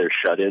also they're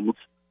shut-ins.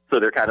 So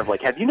they're kind of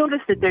like, have you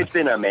noticed that there's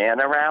been a man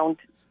around?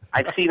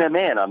 I've seen a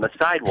man on the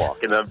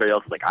sidewalk. And everybody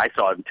else is like, I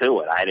saw him too,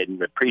 and I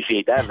didn't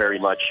appreciate that very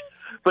much.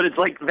 But it's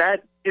like,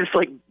 that is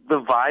like the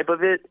vibe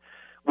of it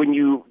when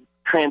you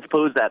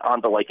transpose that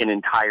onto like an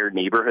entire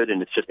neighborhood,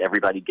 and it's just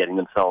everybody getting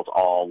themselves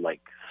all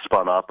like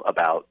spun up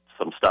about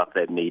some stuff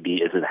that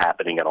maybe isn't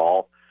happening at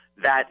all.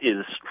 That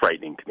is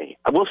frightening to me.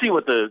 We'll see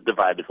what the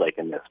vibe is like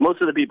in this.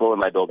 Most of the people in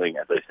my building,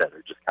 as I said,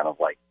 are just kind of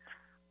like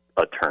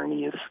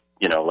attorneys.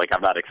 You know, like,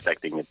 I'm not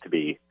expecting it to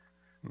be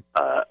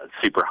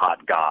super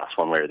hot goss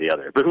one way or the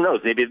other. But who knows?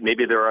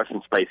 Maybe there are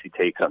some spicy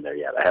takes on there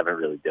yet. I haven't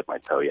really dipped my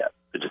toe yet.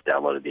 I just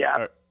downloaded the app.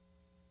 Right.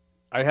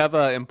 I have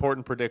an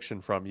important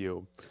prediction from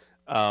you.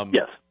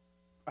 Yes.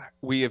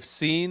 We have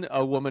seen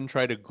a woman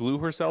try to glue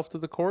herself to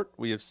the court.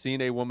 We have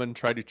seen a woman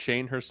try to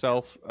chain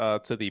herself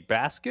to the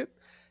basket.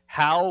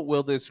 How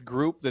will this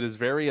group that is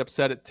very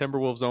upset at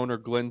Timberwolves owner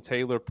Glenn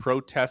Taylor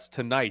protest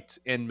tonight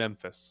in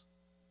Memphis?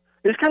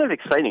 It's kind of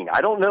exciting.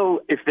 I don't know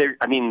if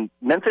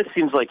Memphis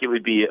seems like it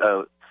would be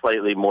a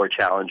slightly more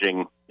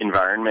challenging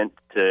environment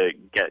to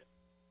get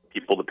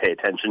people to pay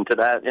attention to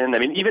that. And I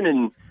mean, even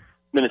in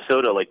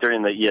Minnesota, like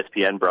during the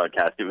ESPN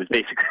broadcast, it was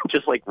basically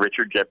just like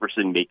Richard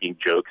Jefferson making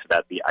jokes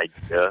about the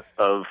idea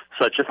of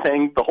such a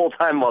thing the whole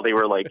time while they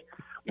were like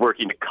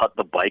working to cut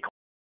the bike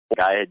the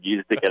guy had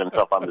used to get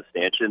himself on the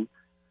stanchion.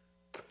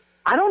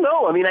 I don't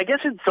know. I mean, I guess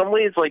in some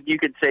ways, like, you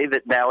could say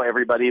that now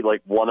everybody,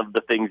 like, one of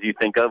the things you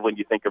think of when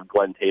you think of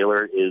Glenn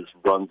Taylor is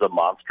runs a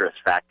monstrous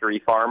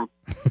factory farm.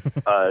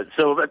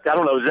 So I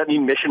don't know. Does that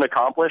mean mission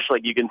accomplished?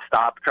 Like, you can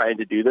stop trying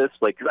to do this?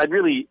 Like, I'd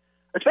really,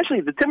 especially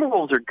the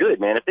Timberwolves are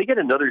good, man. If they get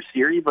another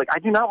series, like, I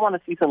do not want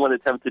to see someone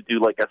attempt to do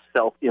like a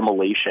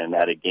self-immolation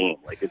at a game.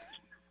 Like,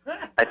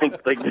 I think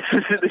like this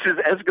is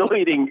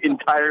escalating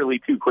entirely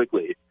too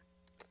quickly.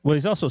 Well,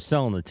 he's also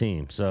selling the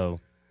team,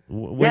 so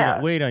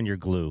wait on your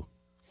glue.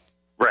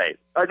 Right.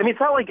 I mean, it's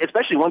not like,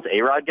 especially once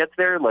A-Rod gets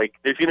there, like,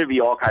 there's going to be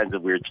all kinds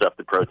of weird stuff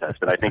to protest,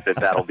 and I think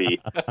that'll be,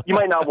 you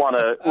might not want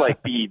to,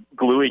 like, be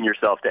gluing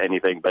yourself to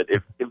anything, but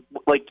if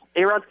like,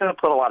 A-Rod's going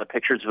to put a lot of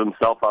pictures of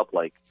himself up,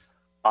 like,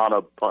 on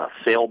a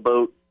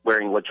sailboat,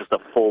 wearing, like, just a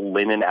full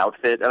linen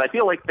outfit, and I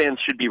feel like fans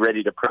should be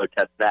ready to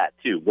protest that,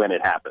 too, when it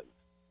happens.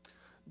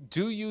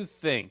 Do you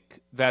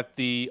think that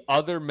the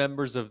other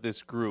members of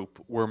this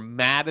group were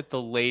mad at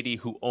the lady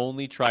who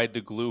only tried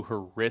to glue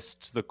her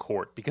wrist to the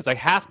court? Because I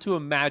have to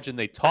imagine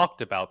they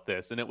talked about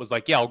this, and it was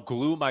like, yeah, I'll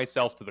glue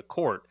myself to the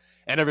court.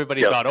 And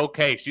everybody thought,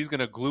 okay, she's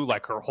going to glue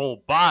like her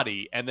whole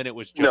body, and then it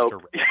was just her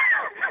wrist.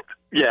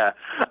 Yeah,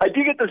 I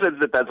do get the sense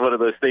that that's one of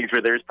those things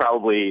where there's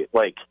probably,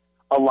 like,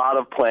 a lot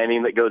of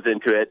planning that goes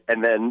into it.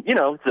 And then, you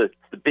know, it's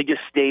the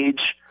biggest stage,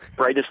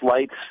 brightest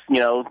lights, you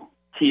know,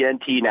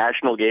 TNT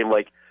national game,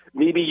 like,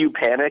 maybe you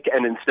panic,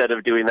 and instead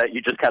of doing that,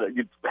 you just kind of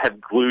you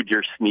have glued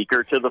your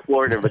sneaker to the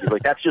floor, and everybody's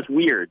like, that's just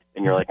weird.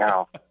 And you're like,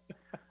 oh,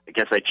 I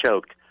guess I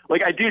choked.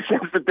 Like, I do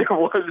sense that there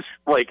was,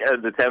 like,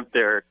 an attempt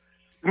there.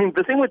 I mean,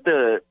 the thing with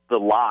the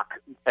lock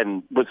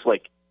and was,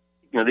 like,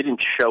 you know, they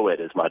didn't show it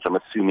as much. I'm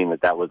assuming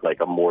that was,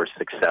 like, a more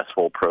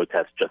successful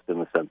protest just in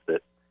the sense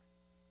that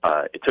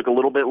it took a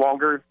little bit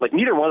longer. Like,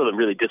 neither one of them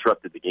really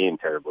disrupted the game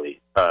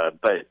terribly.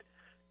 But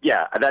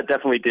yeah, that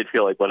definitely did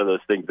feel like one of those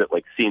things that,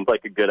 like, seemed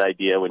like a good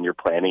idea when you're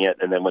planning it,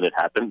 and then when it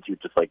happens, you're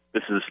just like,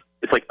 it's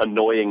like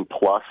annoying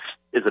plus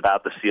is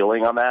about the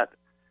ceiling on that,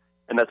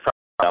 and that's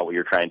probably not what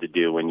you're trying to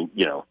do when,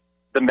 you know,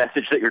 the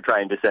message that you're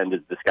trying to send is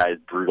this guy's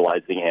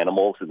brutalizing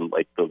animals, and,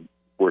 like, the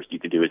worst you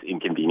could do is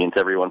inconvenience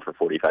everyone for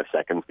 45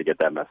 seconds to get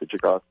that message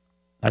across.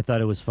 I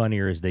thought it was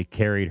funnier as they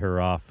carried her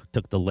off,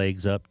 took the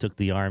legs up, took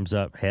the arms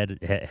up,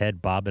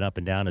 head bobbing up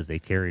and down as they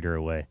carried her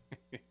away.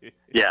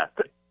 Yeah.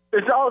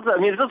 It's also, I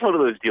mean, it's just one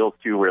of those deals,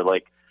 too, where,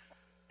 like,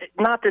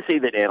 not to say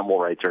that animal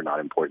rights are not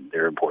important.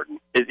 They're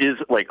important. It is,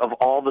 like, of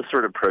all the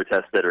sort of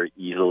protests that are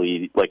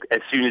easily, like, as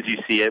soon as you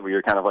see it, where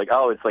you're kind of like,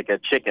 oh, it's like a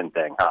chicken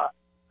thing, huh?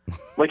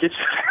 Like, it's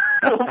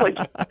like,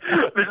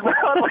 there's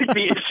not, like,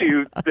 the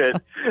issue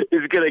that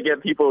is going to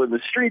get people in the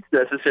streets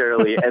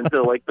necessarily. And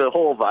so, like, the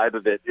whole vibe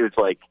of it is,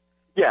 like,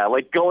 Yeah,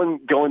 like going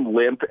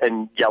limp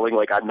and yelling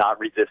like I'm not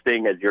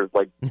resisting as you're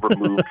like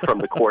removed from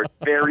the court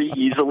very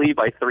easily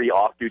by 3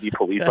 off-duty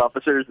police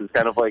officers is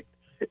kind of like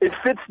it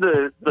fits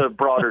the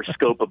broader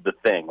scope of the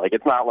thing. Like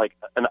it's not like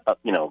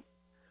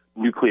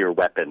nuclear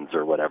weapons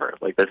or whatever.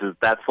 Like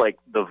that's like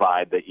the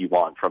vibe that you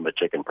want from a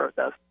chicken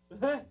protest.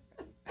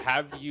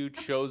 Have you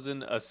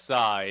chosen a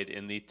side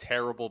in the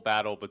terrible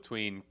battle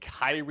between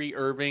Kyrie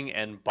Irving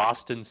and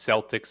Boston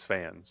Celtics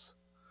fans?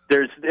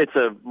 It's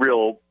a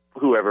real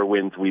whoever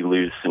wins, we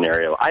lose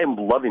scenario. I am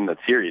loving the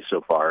series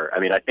so far. I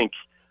mean, I think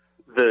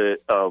I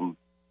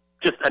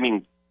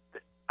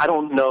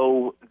don't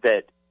know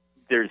that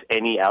there's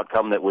any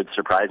outcome that would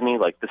surprise me.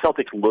 Like, the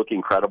Celtics look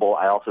incredible.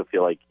 I also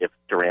feel like if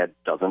Durant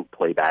doesn't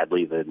play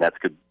badly, the Nets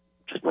could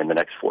just win the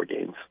next 4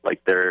 games.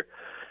 Like, that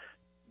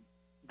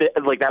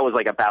was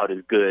like about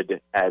as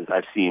good as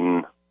I've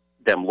seen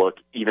them look,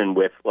 even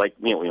with like,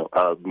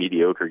 a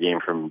mediocre game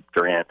from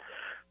Durant.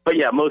 But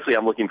yeah, mostly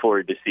I'm looking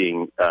forward to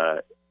seeing,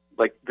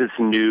 like this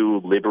new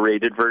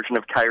liberated version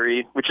of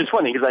Kyrie, which is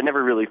funny because I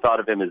never really thought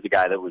of him as the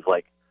guy that was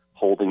like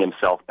holding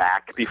himself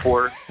back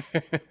before.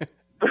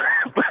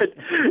 But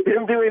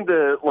him doing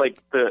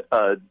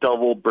the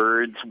double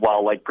birds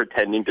while like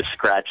pretending to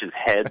scratch his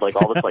head, like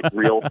all this like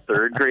real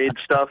 3rd grade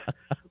stuff,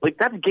 like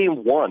that's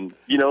game 1.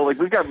 Like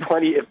we've got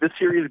plenty. If this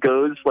series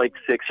goes like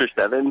 6 or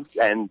 7,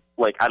 and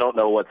like I don't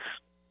know what's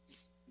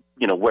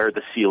where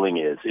the ceiling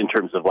is in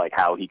terms of like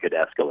how he could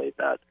escalate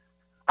that.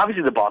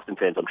 Obviously, the Boston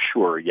fans, I'm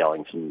sure, are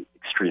yelling some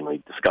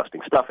extremely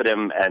disgusting stuff at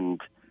him, and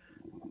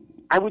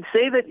I would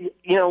say that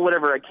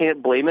whatever, I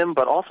can't blame him,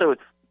 but also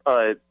it's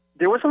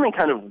there was something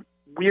kind of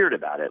weird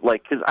about it,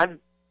 like because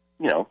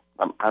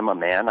I'm a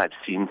man, I've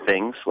seen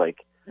things like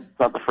it's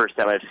not the first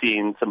time I've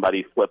seen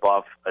somebody flip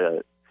off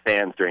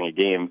fans during a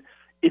game.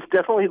 It's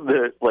definitely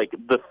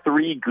the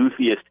 3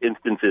 goofiest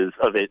instances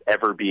of it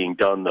ever being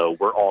done, though,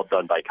 were all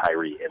done by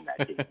Kyrie in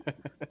that game.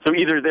 So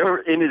either they were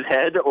in his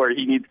head or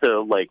he needs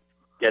to like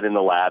get in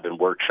the lab and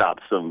workshop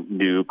some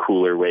new,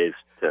 cooler ways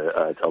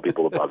to tell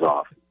people to buzz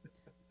off.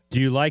 Do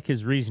you like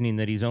his reasoning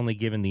that he's only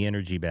given the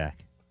energy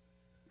back?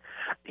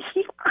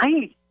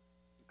 I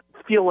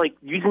feel like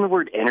using the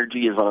word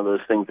energy is one of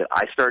those things that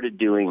I started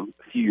doing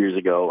a few years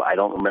ago. I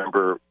don't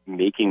remember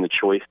making the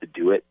choice to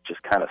do it,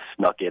 just kind of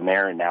snuck in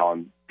there, and now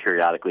I'm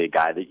periodically a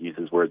guy that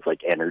uses words like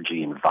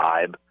energy and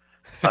vibe.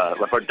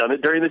 I've done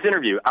it during this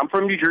interview. I'm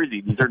from New Jersey.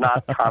 These are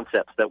not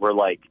concepts that were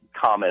like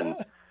common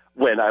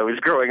when I was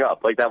growing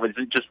up. Like that was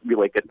just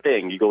like a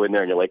thing. You go in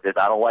there and you're like,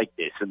 I don't like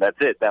this, and that's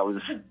it. That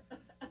was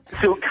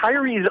so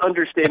Kyrie's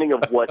understanding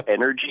of what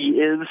energy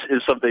is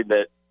something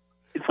that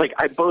it's like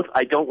I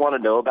don't want to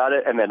know about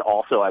it, and then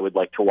also I would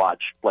like to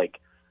watch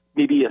like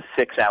maybe a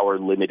 6-hour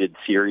limited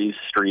series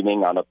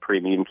streaming on a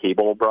premium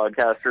cable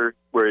broadcaster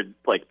where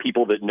like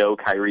people that know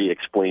Kyrie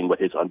explain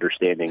what his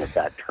understanding of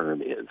that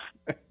term is.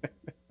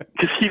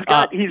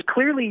 Because he's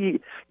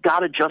clearly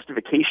got a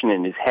justification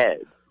in his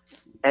head.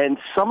 And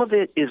some of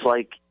it is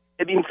like,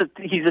 I mean,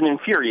 he's an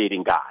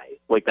infuriating guy.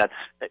 Like that's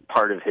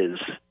part of his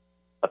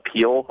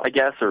appeal, I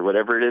guess, or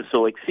whatever it is. So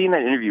like seeing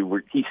that interview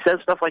where he says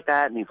stuff like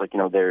that and he's like,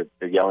 they're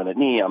yelling at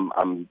me.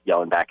 I'm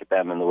yelling back at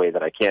them in the way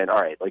that I can. All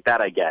right. Like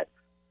that I get.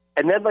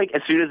 And then, like,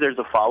 as soon as there's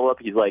a follow-up,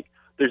 he's like,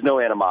 there's no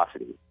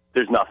animosity.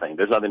 There's nothing.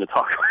 There's nothing to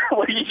talk about.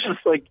 Like, he's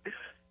just, like,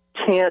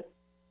 can't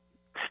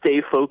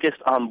stay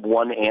focused on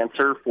one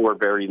answer for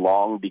very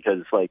long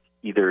because, like,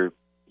 either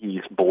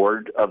he's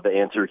bored of the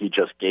answer he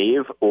just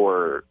gave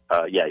or,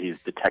 he's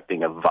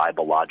detecting a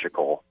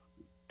vibological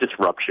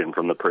disruption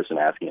from the person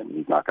asking him.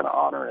 He's not going to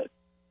honor it.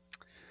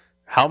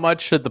 How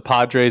much should the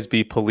Padres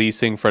be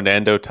policing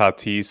Fernando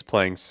Tatis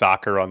playing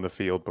soccer on the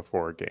field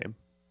before a game?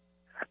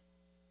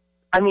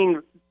 I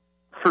mean,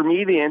 for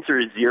me, the answer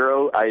is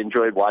 0. I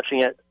enjoyed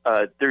watching it.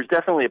 There's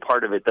definitely a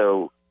part of it,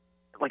 though.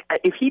 Like,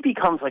 if he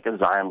becomes like a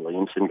Zion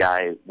Williamson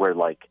guy, where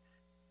like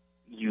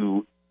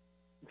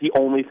the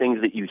only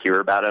things that you hear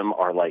about him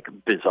are like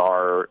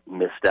bizarre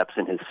missteps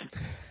in his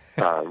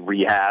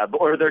rehab,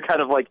 or they're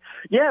kind of like,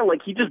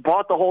 like he just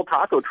bought the whole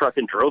taco truck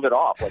and drove it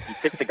off, like he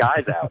kicked the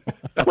guys out.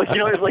 Like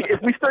it's like if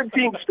we start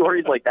seeing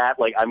stories like that,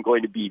 like I'm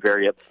going to be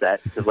very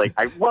upset because like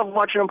I love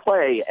watching him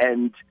play,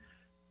 and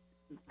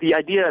the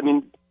idea, I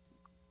mean.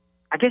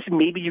 I guess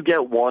maybe you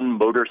get one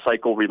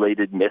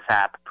motorcycle-related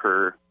mishap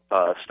per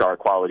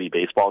star-quality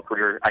baseball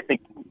career. I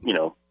think,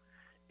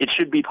 it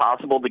should be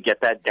possible to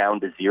get that down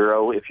to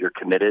 0 if you're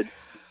committed.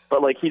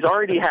 But, like, he's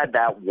already had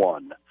that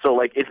one. So,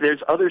 like, if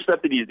there's other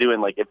stuff that he's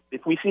doing, like,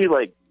 if we see,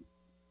 like,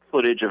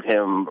 footage of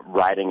him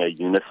riding a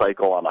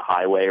unicycle on a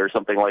highway or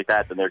something like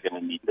that, then they're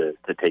going to need to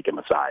take him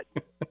aside.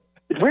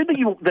 It's weird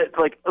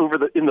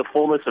that in the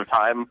fullness of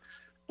time,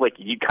 like,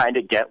 you kind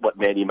of get what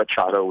Manny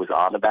Machado was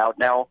on about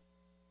now.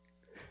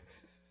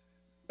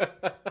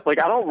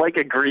 Like, I don't like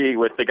agreeing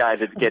with the guy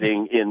that's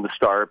getting in the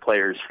star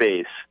player's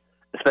face,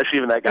 especially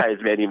when that guy is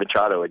Manny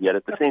Machado. And yet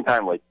at the same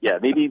time, like,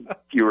 maybe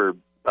fewer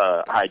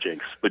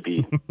hijinks would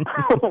be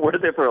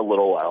worth it for a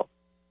little while.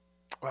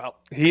 Well,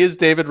 he is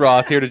David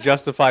Roth, here to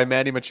justify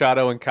Manny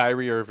Machado and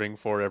Kyrie Irving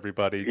for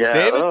everybody. Yeah.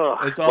 David,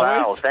 as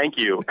always, Wow. Thank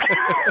you.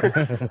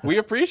 we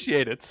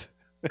appreciate it.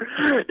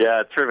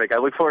 Yeah, it's terrific. I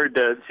look forward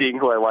to seeing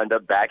who I wind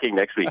up backing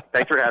next week.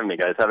 Thanks for having me,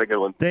 guys. Have a good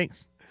one.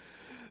 Thanks.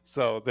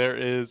 So there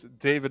is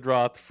David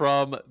Roth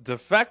from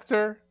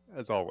Defector,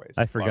 as always.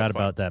 I forgot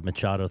about that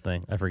Machado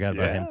thing. I forgot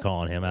about him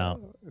calling him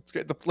out. It's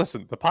great.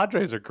 Listen, the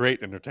Padres are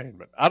great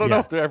entertainment. I don't know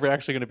if they're ever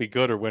actually going to be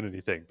good or win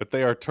anything, but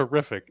they are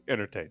terrific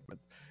entertainment.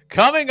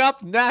 Coming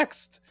up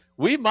next,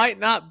 we might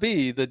not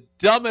be the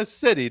dumbest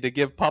city to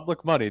give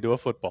public money to a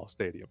football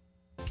stadium.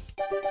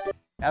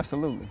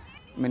 Absolutely.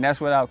 I mean, that's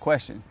without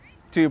question.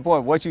 To your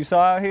point, what you saw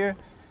out here,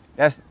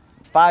 that's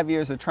 5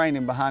 years of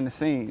training behind the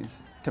scenes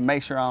to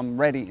make sure I'm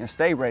ready and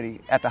stay ready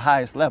at the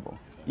highest level.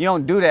 You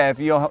don't do that if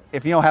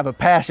you don't have a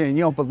passion and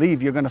you don't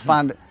believe you're going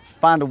to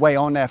find a way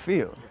on that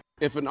field.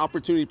 If an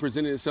opportunity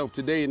presented itself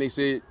today and they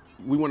said,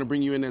 we want to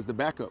bring you in as the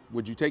backup,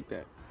 would you take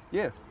that?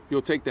 Yeah.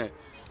 You'll take that.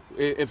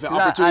 If an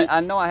opportunity...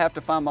 I know I have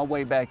to find my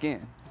way back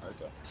in.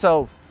 Okay.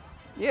 So,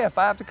 yeah, if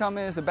I have to come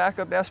in as a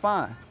backup, that's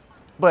fine.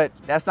 But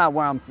that's not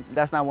where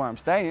I'm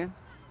staying.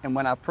 And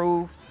when I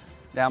prove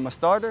that I'm a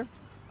starter,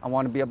 I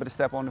want to be able to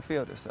step on the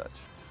field as such.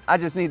 I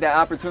just need that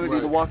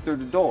opportunity to walk through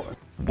the door.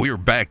 We're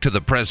back to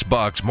the Press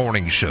Box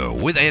Morning Show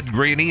with Ed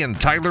Graney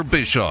and Tyler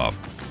Bischoff.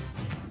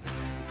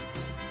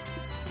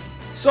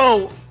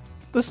 So,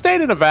 the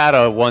state of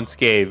Nevada once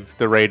gave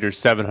the Raiders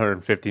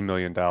 $750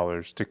 million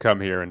to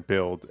come here and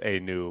build a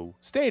new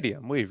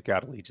stadium. We've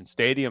got Allegiant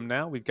Stadium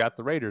now. We've got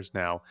the Raiders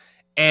now.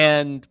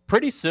 And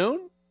pretty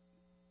soon,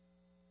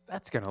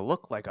 that's going to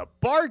look like a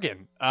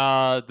bargain.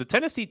 The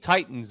Tennessee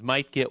Titans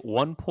might get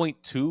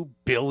 $1.2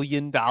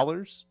 billion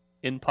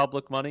in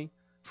public money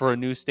for a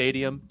new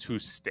stadium to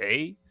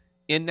stay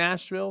in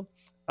Nashville.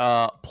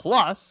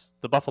 Plus,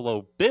 the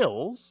Buffalo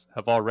Bills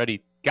have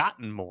already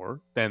gotten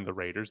more than the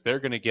Raiders. They're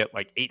going to get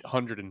like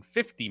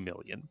 $850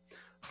 million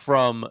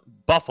from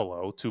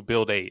Buffalo to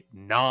build a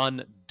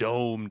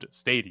non-domed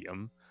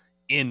stadium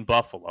in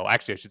Buffalo.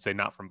 Actually, I should say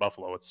not from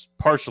Buffalo. It's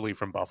partially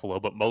from Buffalo,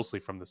 but mostly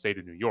from the state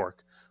of New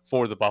York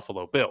for the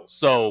Buffalo Bills.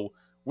 So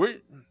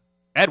we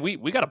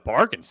got a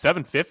bargain.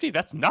 $750?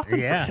 That's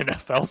nothing for an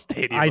NFL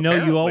stadium. I know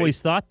apparently. you always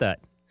thought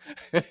that.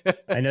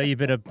 I know you've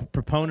been a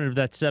proponent of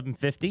that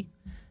 $750.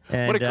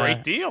 And, what a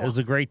great deal. It was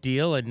a great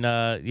deal. And,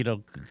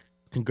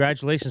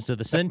 congratulations to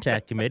the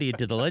Syntax Committee and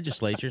to the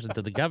legislatures and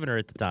to the governor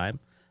at the time.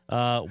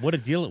 What a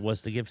deal it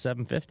was to give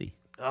 $750.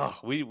 Oh,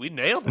 we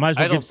nailed it. Might as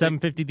well give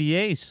 $750 to the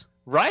A's.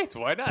 Right.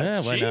 Why not? Yeah,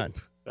 It's why cheap. not?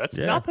 That's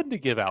nothing to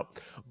give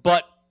out.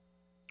 But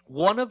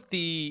one of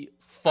the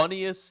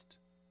funniest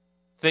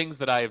things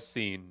that I have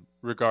seen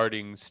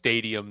regarding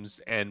stadiums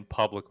and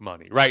public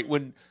money, right?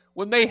 When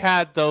they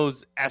had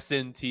those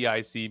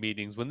SNTIC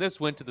meetings, when this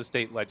went to the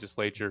state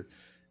legislature,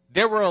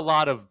 there were a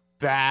lot of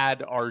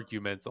bad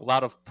arguments, a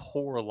lot of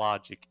poor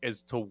logic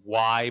as to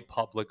why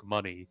public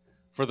money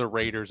for the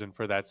Raiders and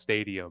for that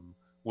stadium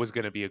was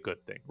going to be a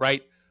good thing,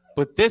 right?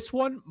 But this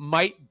one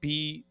might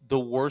be the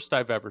worst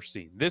I've ever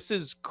seen. This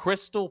is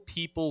Crystal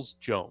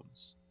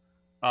Peoples-Jones,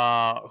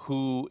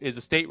 who is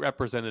a state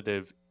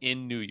representative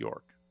in New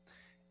York.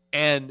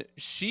 And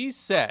she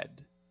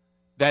said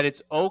that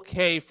it's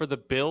okay for the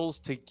Bills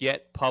to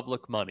get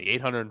public money,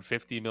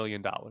 $850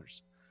 million,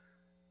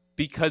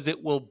 because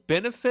it will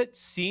benefit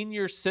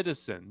senior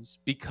citizens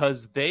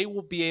because they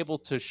will be able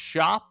to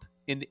shop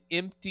in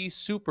empty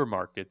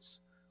supermarkets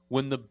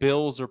when the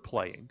Bills are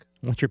playing.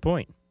 What's your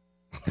point?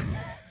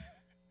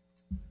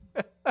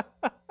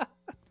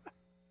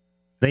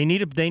 They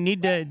need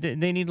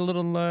a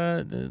little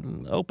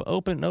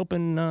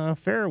open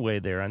fairway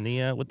there on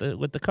the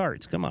with the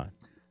carts. Come on.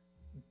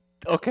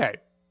 Okay,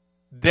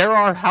 there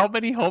are how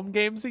many home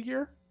games a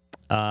year?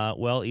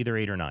 Well, either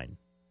 8 or 9.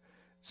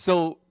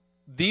 So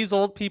these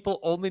old people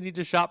only need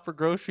to shop for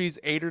groceries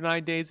 8 or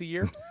 9 days a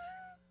year.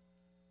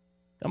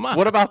 Come on.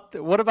 What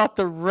about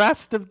the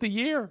rest of the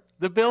year?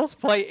 The Bills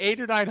play 8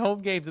 or 9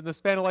 home games in the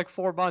span of like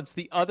 4 months.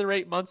 The other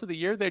 8 months of the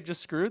year, they're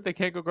just screwed. They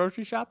can't go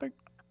grocery shopping.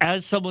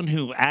 As someone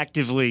who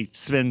actively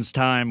spends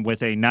time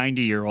with a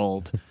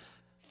 90-year-old,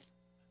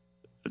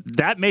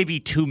 that may be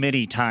too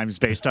many times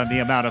based on the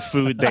amount of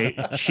food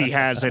she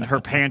has in her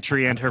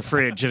pantry and her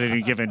fridge at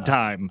any given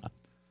time.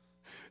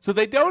 So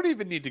they don't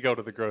even need to go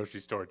to the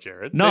grocery store,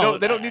 Jared. No,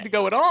 they don't need to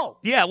go at all.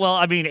 Yeah, well,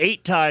 I mean,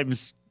 8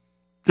 times.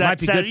 Might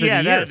be good for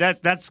the year.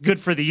 That's good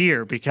for the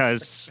year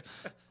because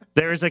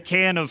there's a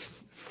can of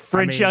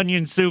French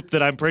onion soup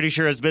that I'm pretty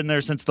sure has been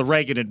there since the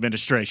Reagan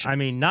administration. I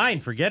mean, 9,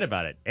 forget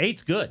about it.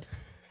 8's good.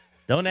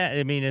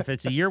 If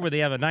it's a year where they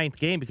have a 9th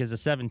game because of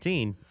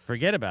 17,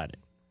 forget about it.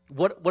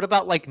 What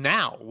about like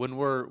now when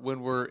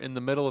we're in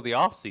the middle of the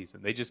off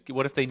season?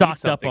 What if they Stocked need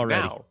something up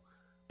already. now?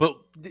 But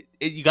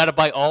you got to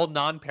buy all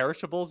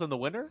non-perishables in the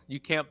winter? You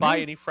can't buy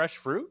any fresh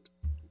fruit?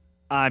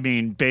 I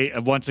mean,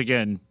 once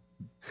again,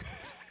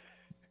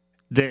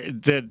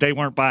 they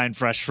weren't buying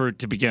fresh fruit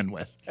to begin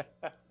with.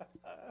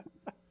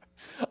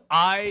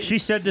 She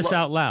said this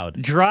out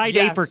loud. Dried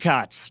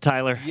apricots,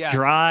 Tyler. Yes.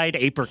 Dried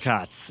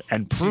apricots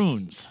and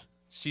prunes.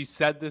 she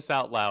said this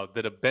out loud,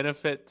 that a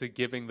benefit to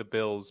giving the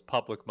Bills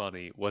public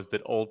money was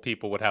that old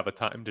people would have a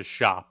time to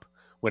shop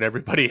when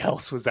everybody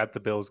else was at the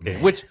Bills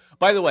game. Which,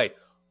 by the way,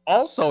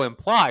 also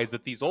implies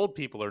that these old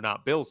people are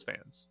not Bills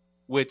fans.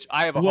 Which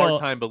I have a hard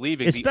time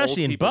believing. Especially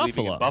the old in people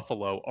living Buffalo. in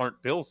Buffalo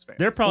aren't Bills fans.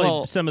 They're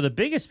probably some of the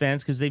biggest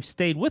fans because they've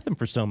stayed with them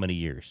for so many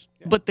years.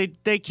 But they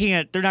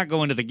can't. They're not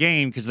going to the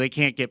game because they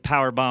can't get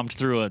power bombed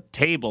through a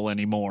table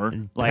anymore.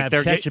 have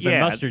they're ketchup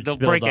and mustard they'll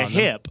spilled break a on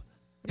them. hip.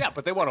 Yeah,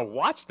 but they want to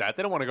watch that.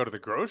 They don't want to go to the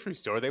grocery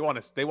store. They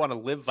want to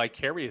live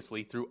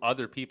vicariously through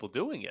other people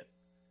doing it.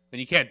 And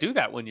you can't do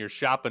that when you're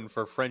shopping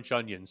for French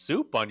onion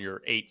soup on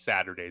your 8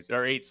 Saturdays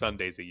or 8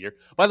 Sundays a year.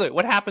 By the way,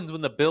 what happens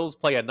when the Bills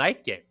play a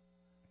night game?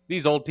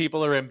 These old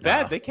people are in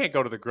bed. They can't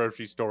go to the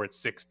grocery store at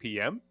 6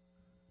 p.m.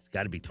 It's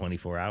got to be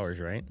 24 hours,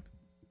 right?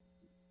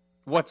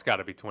 What's got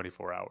to be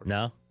 24 hours?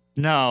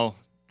 No.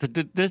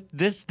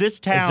 This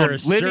town, Is there a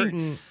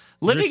certain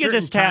living in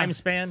this town time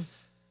span?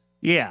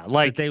 Yeah,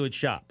 that they would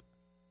shop.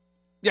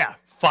 Yeah,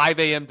 5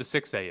 a.m. to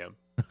 6 a.m.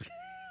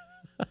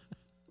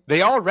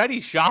 They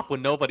already shop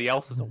when nobody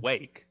else is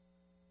awake.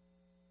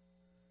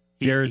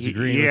 Jared's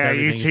agreeing with Yeah,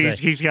 everything you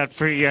say. he's got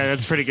pretty. Yeah,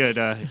 that's pretty good.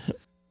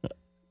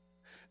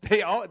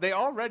 They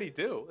already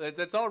do.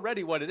 That's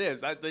already what it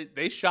is.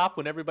 They shop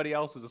when everybody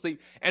else is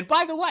asleep. And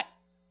by the way,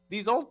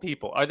 these old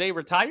people, are they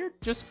retired?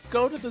 Just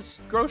go to the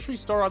grocery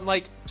store on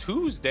like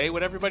Tuesday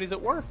when everybody's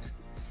at work.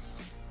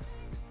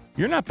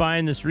 You're not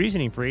buying this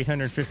reasoning for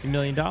 $850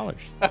 million.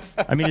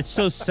 I mean, it's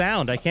so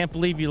sound. I can't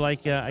believe you I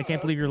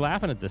can't believe you're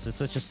laughing at this. It's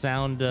such a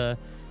sound.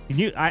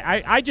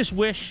 I just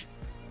wish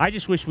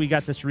we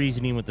got this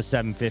reasoning with the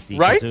 750.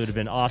 Right? It would have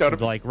been awesome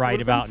to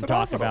write about and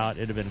talk about.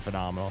 It'd have been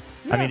phenomenal.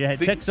 Yeah, I mean, it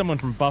took someone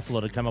from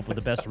Buffalo to come up with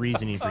the best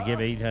reasoning for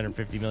giving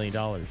 $850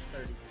 million.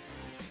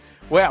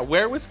 Well,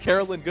 where was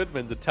Carolyn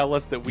Goodman to tell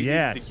us that we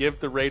Yes. needed to give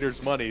the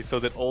Raiders money so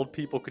that old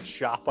people could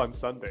shop on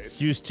Sundays?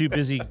 She was too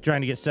busy trying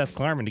to get Seth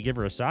Klarman to give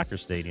her a soccer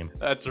stadium.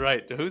 That's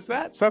right. Who's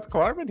that? Seth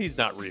Klarman? He's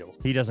not real.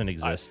 He doesn't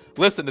exist.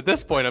 Listen, at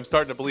this point, I'm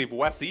starting to believe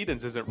Wes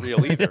Edens isn't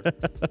real either.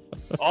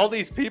 All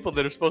these people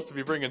that are supposed to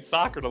be bringing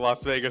soccer to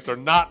Las Vegas are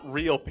not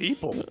real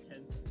people.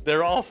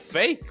 They're all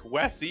fake.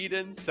 Wes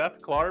Edens,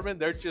 Seth Klarman,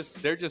 they're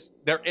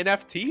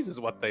NFTs is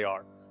what they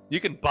are. You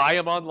can buy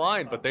them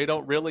online, but they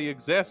don't really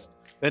exist.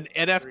 An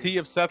NFT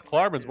of Seth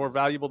Klarman is more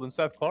valuable than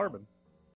Seth Klarman.